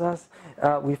follows us.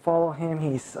 We follow him.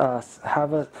 He has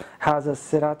us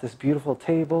sit at this beautiful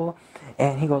table,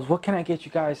 and he goes, what can I get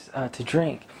you guys to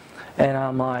drink? And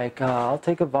I'm like, I'll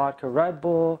take a vodka Red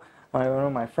Bull. One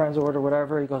of my friends order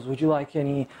whatever. He goes, would you like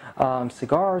any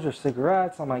cigars or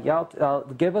cigarettes? I'm like, yeah, I'll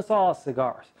give us all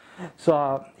cigars.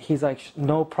 So he's like,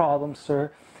 no problem,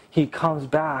 sir. He comes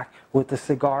back with the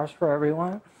cigars for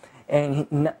everyone.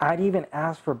 And I'd even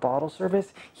asked for bottle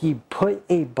service. He put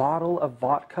a bottle of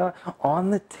vodka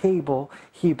on the table.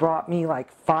 He brought me like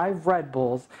 5 Red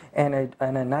Bulls and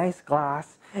a nice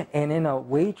glass. And then a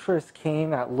waitress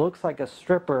came that looks like a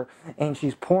stripper, and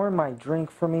she's pouring my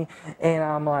drink for me. And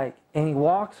I'm like, and he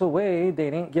walks away. They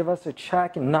didn't give us a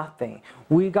check, nothing.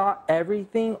 We got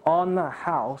everything on the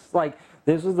house. Like,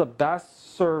 this was the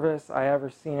best service I ever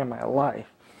seen in my life.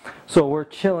 So we're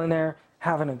chilling there,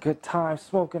 having a good time,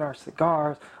 smoking our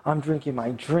cigars. I'm drinking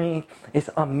my drink. It's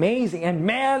amazing. And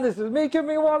man, this is making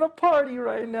me want to party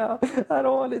right now. I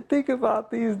don't want to think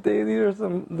about these days. These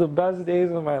are the best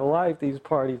days of my life, these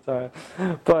party times.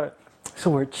 But so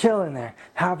we're chilling there,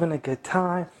 having a good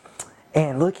time,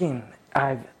 and looking.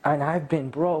 I've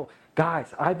been, bro,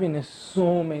 guys, I've been to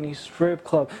so many strip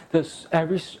clubs.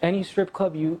 Any strip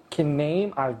club you can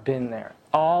name, I've been there.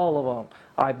 All of them.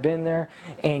 I've been there,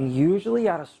 and usually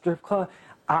at a strip club,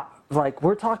 like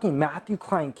we're talking Matthew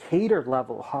Klein Cater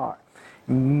level hot.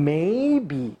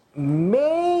 Maybe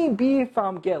if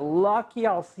I'm get lucky,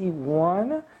 I'll see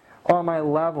one on my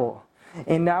level,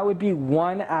 and that would be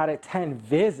 1 out of 10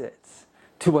 visits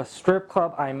to a strip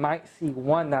club. I might see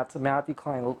one that's a Matthew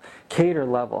Klein Cater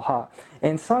level hot,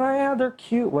 and some they're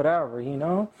cute, whatever, you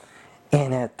know.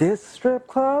 And at this strip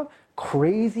club,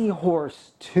 Crazy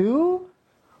Horse 2.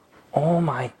 Oh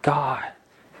my God.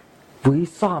 We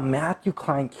saw Matthew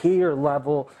Klein Cater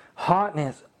level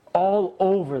hotness all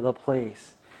over the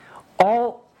place.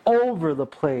 All over the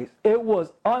place. It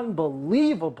was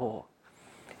unbelievable.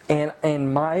 And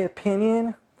in my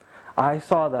opinion, I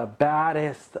saw the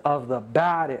baddest of the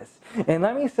baddest. And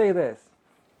let me say this.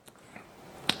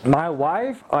 My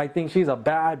wife, I think she's a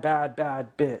bad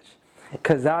bitch.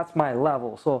 Because that's my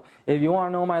level. So if you want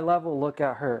to know my level, look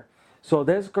at her. So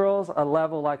this girl's a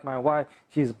level like my wife.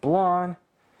 She's blonde.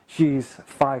 She's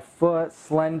 5 foot,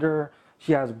 slender.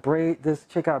 She has this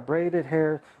chick had braided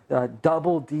hair,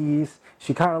 double D's.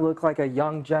 She kind of looked like a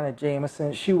young Jenna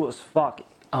Jameson. She was fucking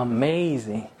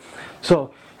amazing.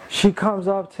 So she comes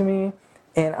up to me,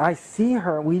 and I see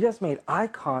her. We just made eye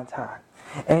contact.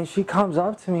 And she comes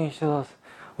up to me, and she goes,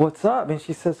 "What's up?" And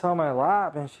she sits on my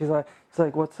lap, and she's like,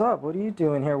 "What's up? What are you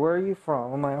doing here? Where are you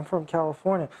from?" I'm like, "I'm from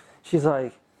California." She's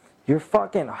like, "You're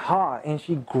fucking hot." And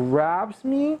she grabs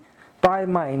me by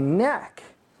my neck,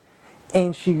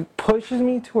 and she pushes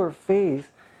me to her face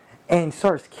and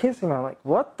starts kissing me. I'm like,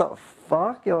 "What the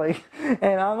fuck?" Like,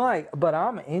 and I'm like, but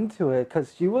I'm into it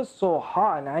because she was so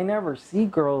hot, and I never see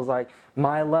girls like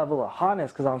my level of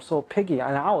hotness because I'm so picky,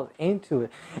 and I was into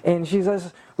it. And she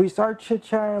says, we start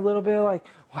chit-chatting a little bit, like,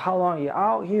 "How long are you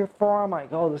out here for?" I'm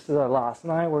like, "Oh, this is our last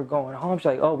night. We're going home." She's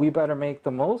like, "Oh, we better make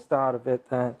the most out of it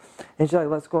then." And she's like,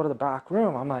 "Let's go to the back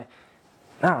room." I'm like,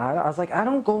 "Nah." I was like, "I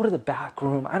don't go to the back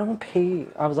room. I don't pay."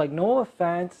 I was like, "No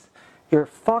offense. You're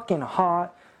fucking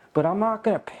hot, but I'm not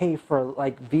going to pay for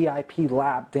like VIP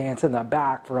lap dance in the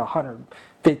back for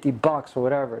 $150 or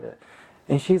whatever it is."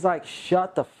 And she's like,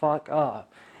 "Shut the fuck up."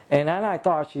 And then I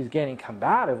thought she was getting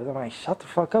combative. I'm like, "Shut the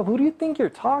fuck up. Who do you think you're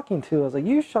talking to?" I was like,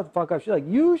 "You shut the fuck up." She's like,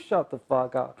 "You shut the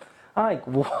fuck up." I'm like,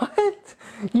 "What?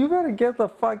 You better get the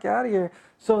fuck out of here."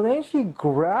 So then she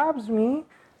grabs me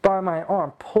by my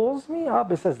arm, pulls me up,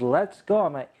 and says, "Let's go."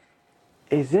 I'm like,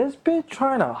 is this bitch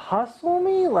trying to hustle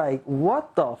me? Like,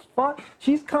 what the fuck?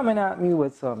 She's coming at me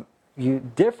with some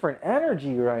different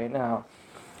energy right now.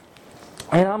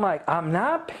 And I'm like, I'm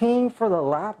not paying for the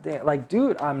lap dance. Like,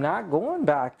 dude, I'm not going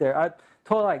back there. I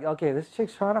told her, like, okay, this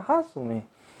chick's trying to hustle me.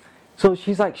 So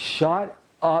she's like, "Shut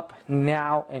up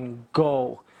now and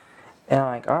go." And I'm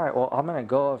like, all right, well, I'm going to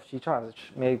go. If she tries to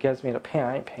maybe gets me to pay,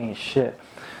 I ain't paying shit.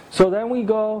 So then we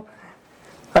go.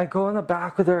 I go in the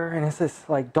back with her, and it's this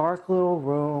like dark little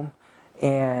room.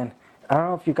 And I don't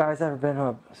know if you guys ever been to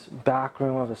a back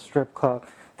room of a strip club.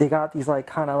 They got these like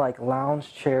kind of like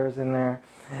lounge chairs in there,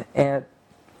 and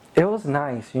it was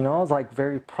nice, you know. It was like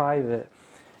very private.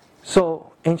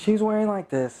 So, and she's wearing like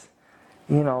this,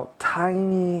 you know,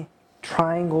 tiny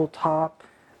triangle top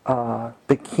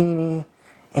bikini,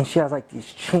 and she has like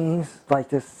these chains, like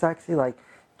this sexy like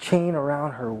chain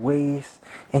around her waist,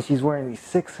 and she's wearing these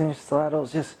 6-inch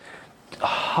stilettos, just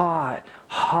hot,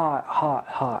 hot, hot,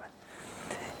 hot.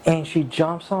 And she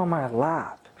jumps on my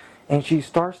lap, and she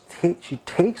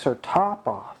takes her top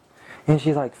off, and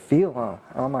she's like, "Feel him."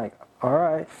 I'm like, all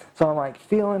right. So I'm like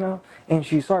feeling him, and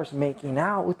she starts making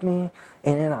out with me,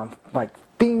 and then I'm like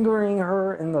fingering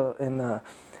her in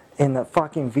the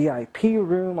fucking VIP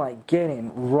room, like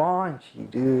getting raunchy,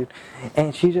 dude.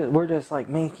 And we're just like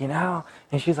making out,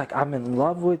 and she's like, "I'm in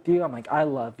love with you." I'm like, "I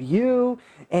love you."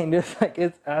 And just like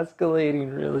it's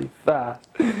escalating really fast.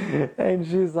 And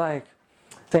she's like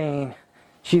saying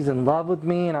she's in love with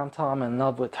me, and I'm telling her I'm in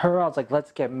love with her. I was like,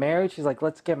 "Let's get married." She's like,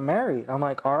 "Let's get married." I'm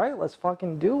like, "All right, let's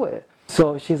fucking do it."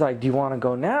 So she's like, "Do you want to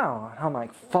go now?" And I'm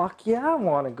like, "Fuck yeah, I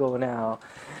want to go now."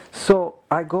 So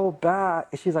I go back,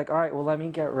 and she's like, "All right, well, let me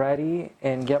get ready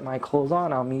and get my clothes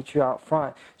on. I'll meet you out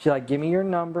front." She's like, "Give me your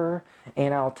number,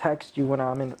 and I'll text you when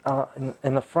I'm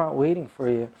in the front waiting for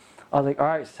you." I was like, "All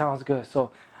right, sounds good."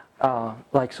 So,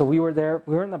 so we were there.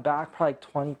 We were in the back for like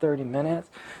 20, 30 minutes.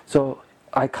 So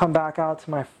I come back out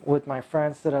with my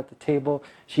friends, sit at the table.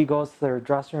 She goes to their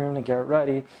dressing room to get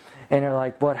ready, and they're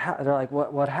like, "What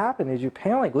happened? Did you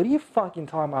pay?" I'm like, "What are you fucking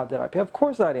talking about? Did I pay?" Of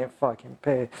course I didn't fucking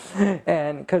pay.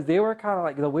 And because they were kind of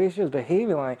like the way she was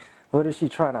behaving, like, what is she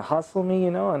trying to hustle me,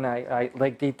 you know? And I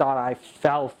like they thought I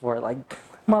fell for it, like.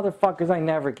 Motherfuckers, I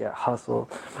never get hustled.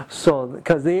 So,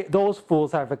 because those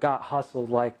fools have got hustled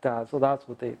like that. So that's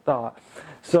what they thought.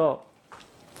 So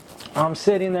I'm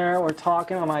sitting there, we're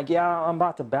talking. I'm like, "Yeah, I'm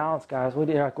about to bounce, guys." What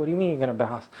do you mean you're gonna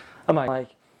bounce? I'm like,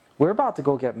 "We're about to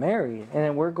go get married, and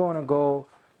then we're going to go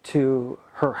to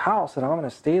her house, and I'm gonna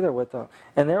stay there with them."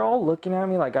 And they're all looking at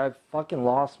me like I fucking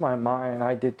lost my mind and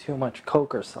I did too much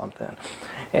coke or something.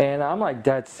 And I'm like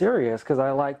dead serious because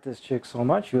I liked this chick so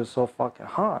much. She was so fucking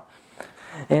hot.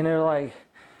 And they're like,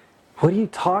 "What are you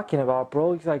talking about,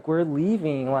 bro?" He's like, "We're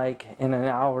leaving like in an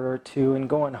hour or two and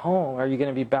going home. Are you going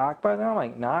to be back by then?" I'm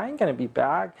like, "Nah, I ain't going to be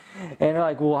back." And they're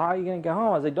like, "Well, how are you going to get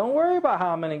home?" I was like, "Don't worry about how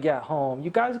I'm going to get home. You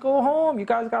guys go home. You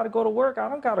guys got to go to work. I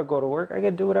don't got to go to work. I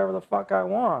can do whatever the fuck I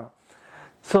want."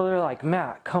 So they're like,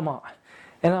 "Matt, come on."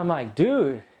 And I'm like,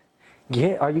 "Dude,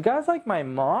 are you guys like my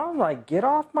mom? Like, get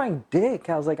off my dick."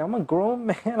 I was like, "I'm a grown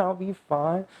man. I'll be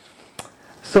fine."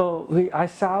 So I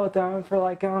sat with them for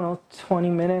like, I don't know, 20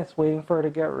 minutes waiting for her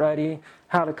to get ready.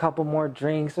 Had a couple more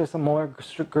drinks. There's some more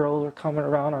girls were coming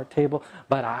around our table.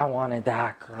 But I wanted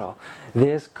that girl.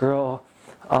 This girl,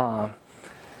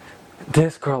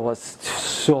 this girl was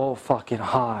so fucking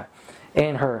hot.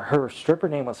 And her stripper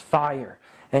name was Fire.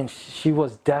 And she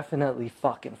was definitely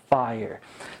fucking fire.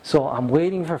 So I'm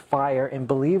waiting for Fire, and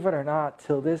believe it or not,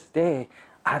 till this day,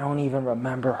 I don't even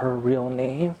remember her real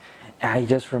name. I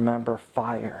just remember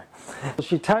Fire. So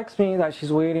she texts me that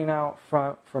she's waiting out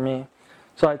front for me.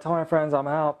 So I tell my friends, I'm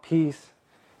out, peace.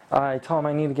 I tell them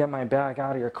I need to get my bag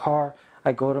out of your car.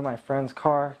 I go to my friend's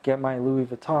car, get my Louis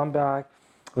Vuitton bag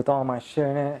with all my shit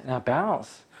in it, and I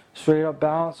bounce. Straight up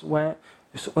bounce, went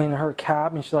in her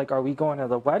cab, and she's like, are we going to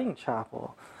the wedding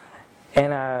chapel?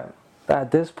 And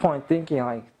at this point thinking,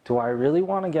 like, do I really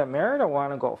want to get married or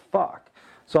want to go fuck?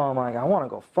 So I'm like, I want to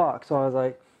go fuck. So I was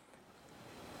like,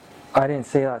 I didn't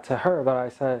say that to her, but I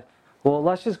said, well,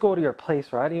 let's just go to your place.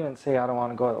 Or I didn't even say I don't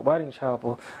want to go to the wedding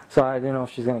chapel, so I didn't know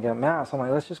if she's going to get mad. So I'm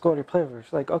like, let's just go to your place.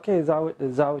 She's like, okay, is that what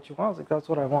you want? I was like, that's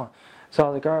what I want. So I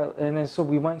was like, all right. And then so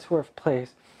we went to her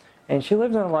place. And she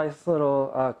lived in a nice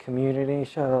little community.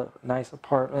 She had a nice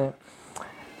apartment.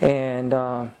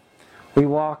 And we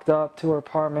walked up to her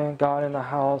apartment, got in the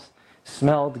house,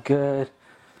 smelled good.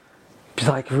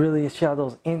 Like really, she had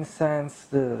those incense,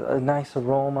 a nice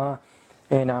aroma.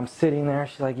 And I'm sitting there.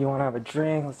 She's like, you want to have a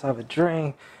drink? Let's have a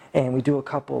drink. And we do a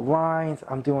couple of lines.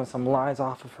 I'm doing some lines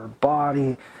off of her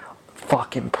body.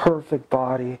 Fucking perfect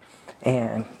body.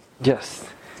 And just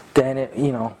then it,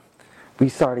 we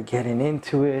started getting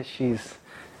into it. She's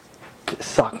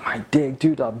sucked my dick.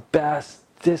 Dude,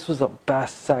 this was the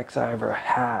best sex I ever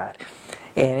had.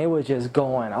 And it was just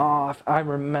going off. I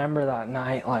remember that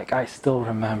night, like I still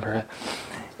remember it.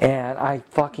 And I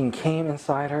fucking came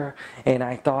inside her, and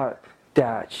I thought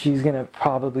that she's gonna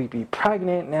probably be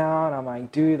pregnant now. And I'm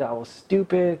like, dude, that was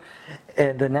stupid.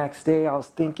 And the next day I was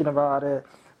thinking about it.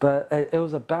 But it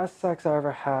was the best sex I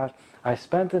ever had. I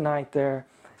spent the night there,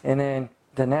 and then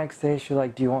the next day she was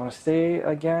like, do you want to stay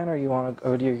again, or are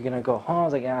you gonna go home? I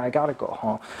was like, yeah, I gotta go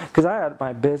home, because I had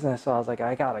my business. So I was like,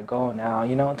 I gotta go now.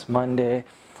 It's Monday,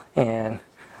 and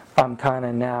I'm kind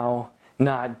of now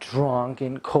not drunk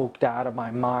and coked out of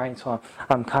my mind, so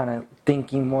I'm kind of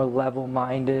thinking more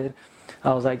level-minded.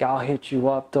 I was like, I'll hit you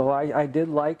up though. I did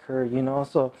like her,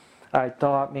 so I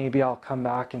thought maybe I'll come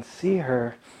back and see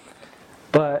her.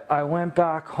 But I went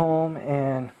back home,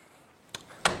 and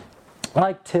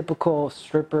like typical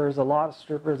strippers, a lot of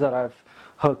strippers that I've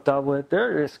hooked up with,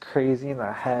 they're just crazy in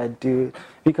the head, dude.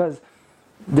 Because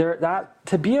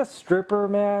to be a stripper,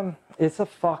 man, it's a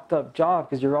fucked up job,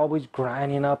 because you're always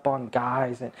grinding up on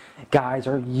guys, and guys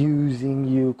are using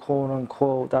you, quote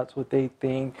unquote. That's what they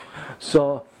think.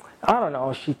 So I don't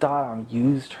know, she thought I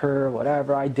used her,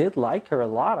 whatever. I did like her a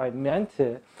lot, I meant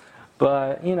it.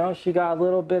 But she got a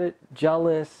little bit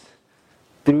jealous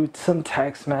through some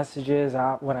text messages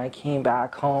out when I came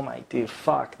back home. Like, dude,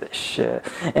 fuck this shit.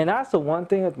 And that's the one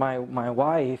thing with my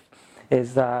wife,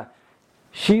 is that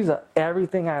she's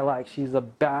everything I like. She's the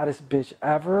baddest bitch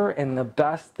ever, and the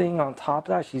best thing on top of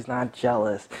that, she's not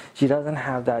jealous. She doesn't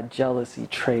have that jealousy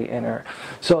trait in her.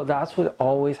 So that's what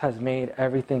always has made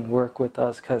everything work with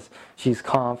us, because she's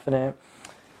confident.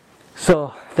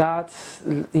 So that's,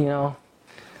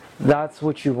 that's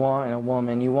what you want in a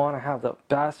woman. You want to have the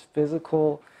best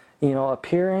physical,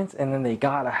 appearance, and then they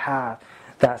gotta have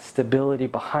that stability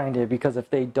behind it, because if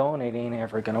they don't, it ain't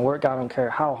ever gonna work. I don't care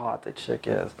how hot the chick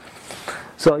is.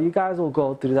 So you guys will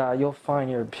go through that. You'll find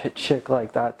your chick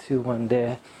like that too one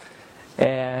day.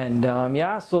 And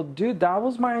yeah, so dude, that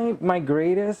was my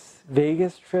greatest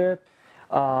Vegas trip.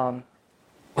 So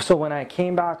when I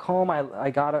came back home,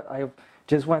 I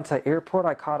just went to the airport.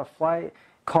 I caught a flight.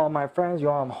 Called my friends, yo,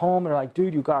 I'm home. They're like,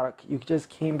 dude, you just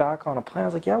came back on a plane. I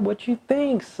was like, yeah, what you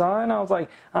think, son? I was like,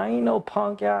 I ain't no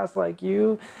punk ass like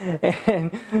you.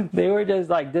 And they were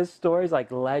just like, this story's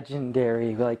like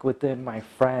legendary, like within my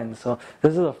friends. So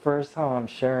this is the first time I'm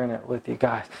sharing it with you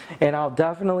guys. And I'll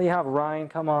definitely have Ryan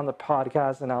come on the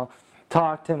podcast, and I'll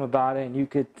talk to him about it,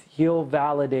 and he'll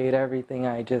validate everything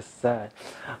I just said.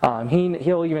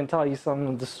 He'll even tell you some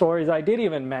of the stories I didn't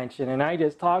even mention, and I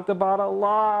just talked about a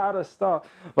lot of stuff,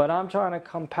 but I'm trying to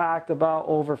compact about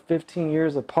over 15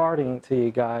 years of partying to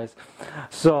you guys.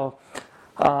 So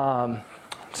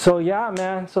yeah,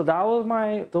 man, so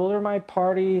those are my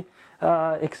party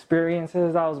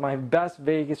experiences. That was my best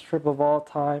Vegas trip of all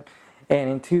time. And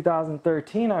in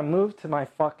 2013, I moved to my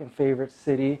fucking favorite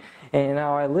city, and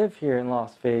now I live here in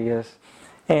Las Vegas.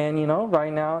 And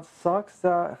right now it sucks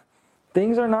that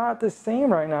things are not the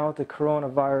same right now with the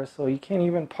coronavirus, so you can't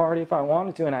even party if I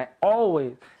wanted to. And I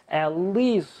always, at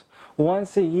least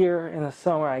once a year in the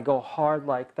summer, I go hard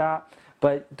like that.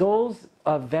 But those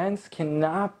events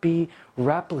cannot be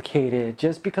replicated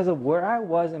just because of where I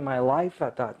was in my life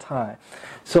at that time.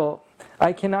 So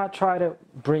I cannot try to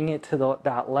bring it to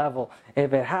that level.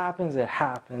 If it happens, it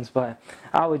happens. But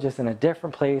I was just in a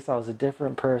different place. I was a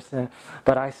different person.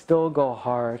 But I still go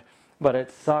hard. But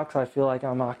it sucks. I feel like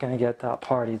I'm not going to get that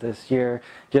party this year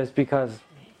just because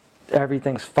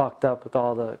everything's fucked up with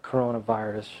all the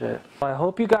coronavirus shit. I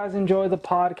hope you guys enjoy the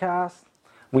podcast.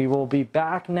 We will be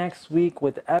back next week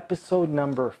with episode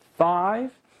number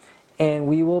 5. And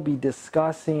we will be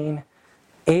discussing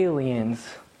aliens.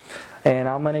 And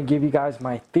I'm going to give you guys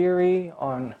my theory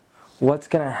on what's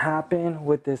going to happen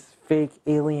with this fake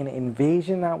alien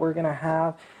invasion that we're going to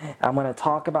have. I'm going to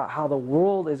talk about how the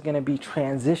world is going to be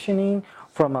transitioning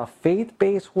from a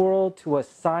faith-based world to a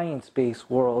science-based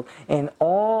world. And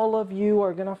all of you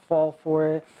are going to fall for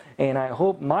it. And I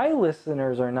hope my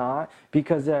listeners are not,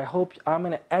 because I hope I'm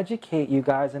going to educate you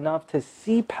guys enough to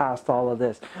see past all of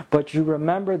this. But you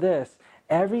remember this.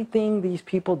 Everything these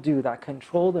people do that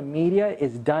control the media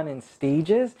is done in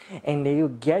stages, and they'll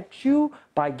get you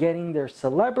by getting their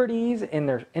celebrities and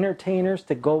their entertainers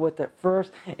to go with it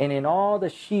first, and then all the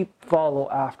sheep follow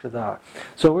after that.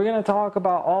 So we're going to talk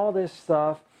about all this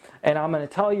stuff, and I'm going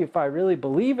to tell you if I really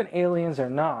believe in aliens or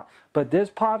not. But this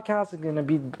podcast is going to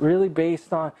be really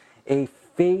based on a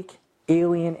fake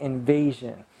alien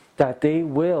invasion that they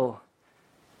will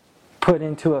put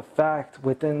into effect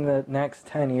within the next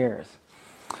 10 years.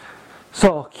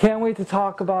 So, can't wait to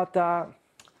talk about that.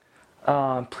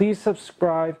 Please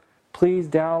subscribe. Please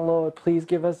download. Please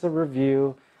give us a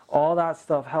review. All that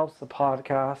stuff helps the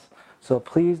podcast. So,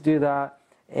 please do that.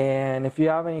 And if you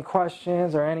have any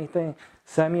questions or anything,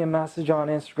 send me a message on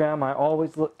Instagram. I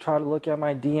always try to look at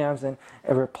my DMs and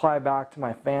reply back to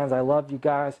my fans. I love you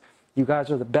guys. You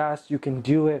guys are the best. You can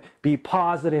do it. Be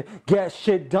positive. Get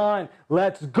shit done.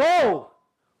 Let's go.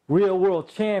 Real world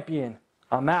champion.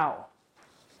 I'm out.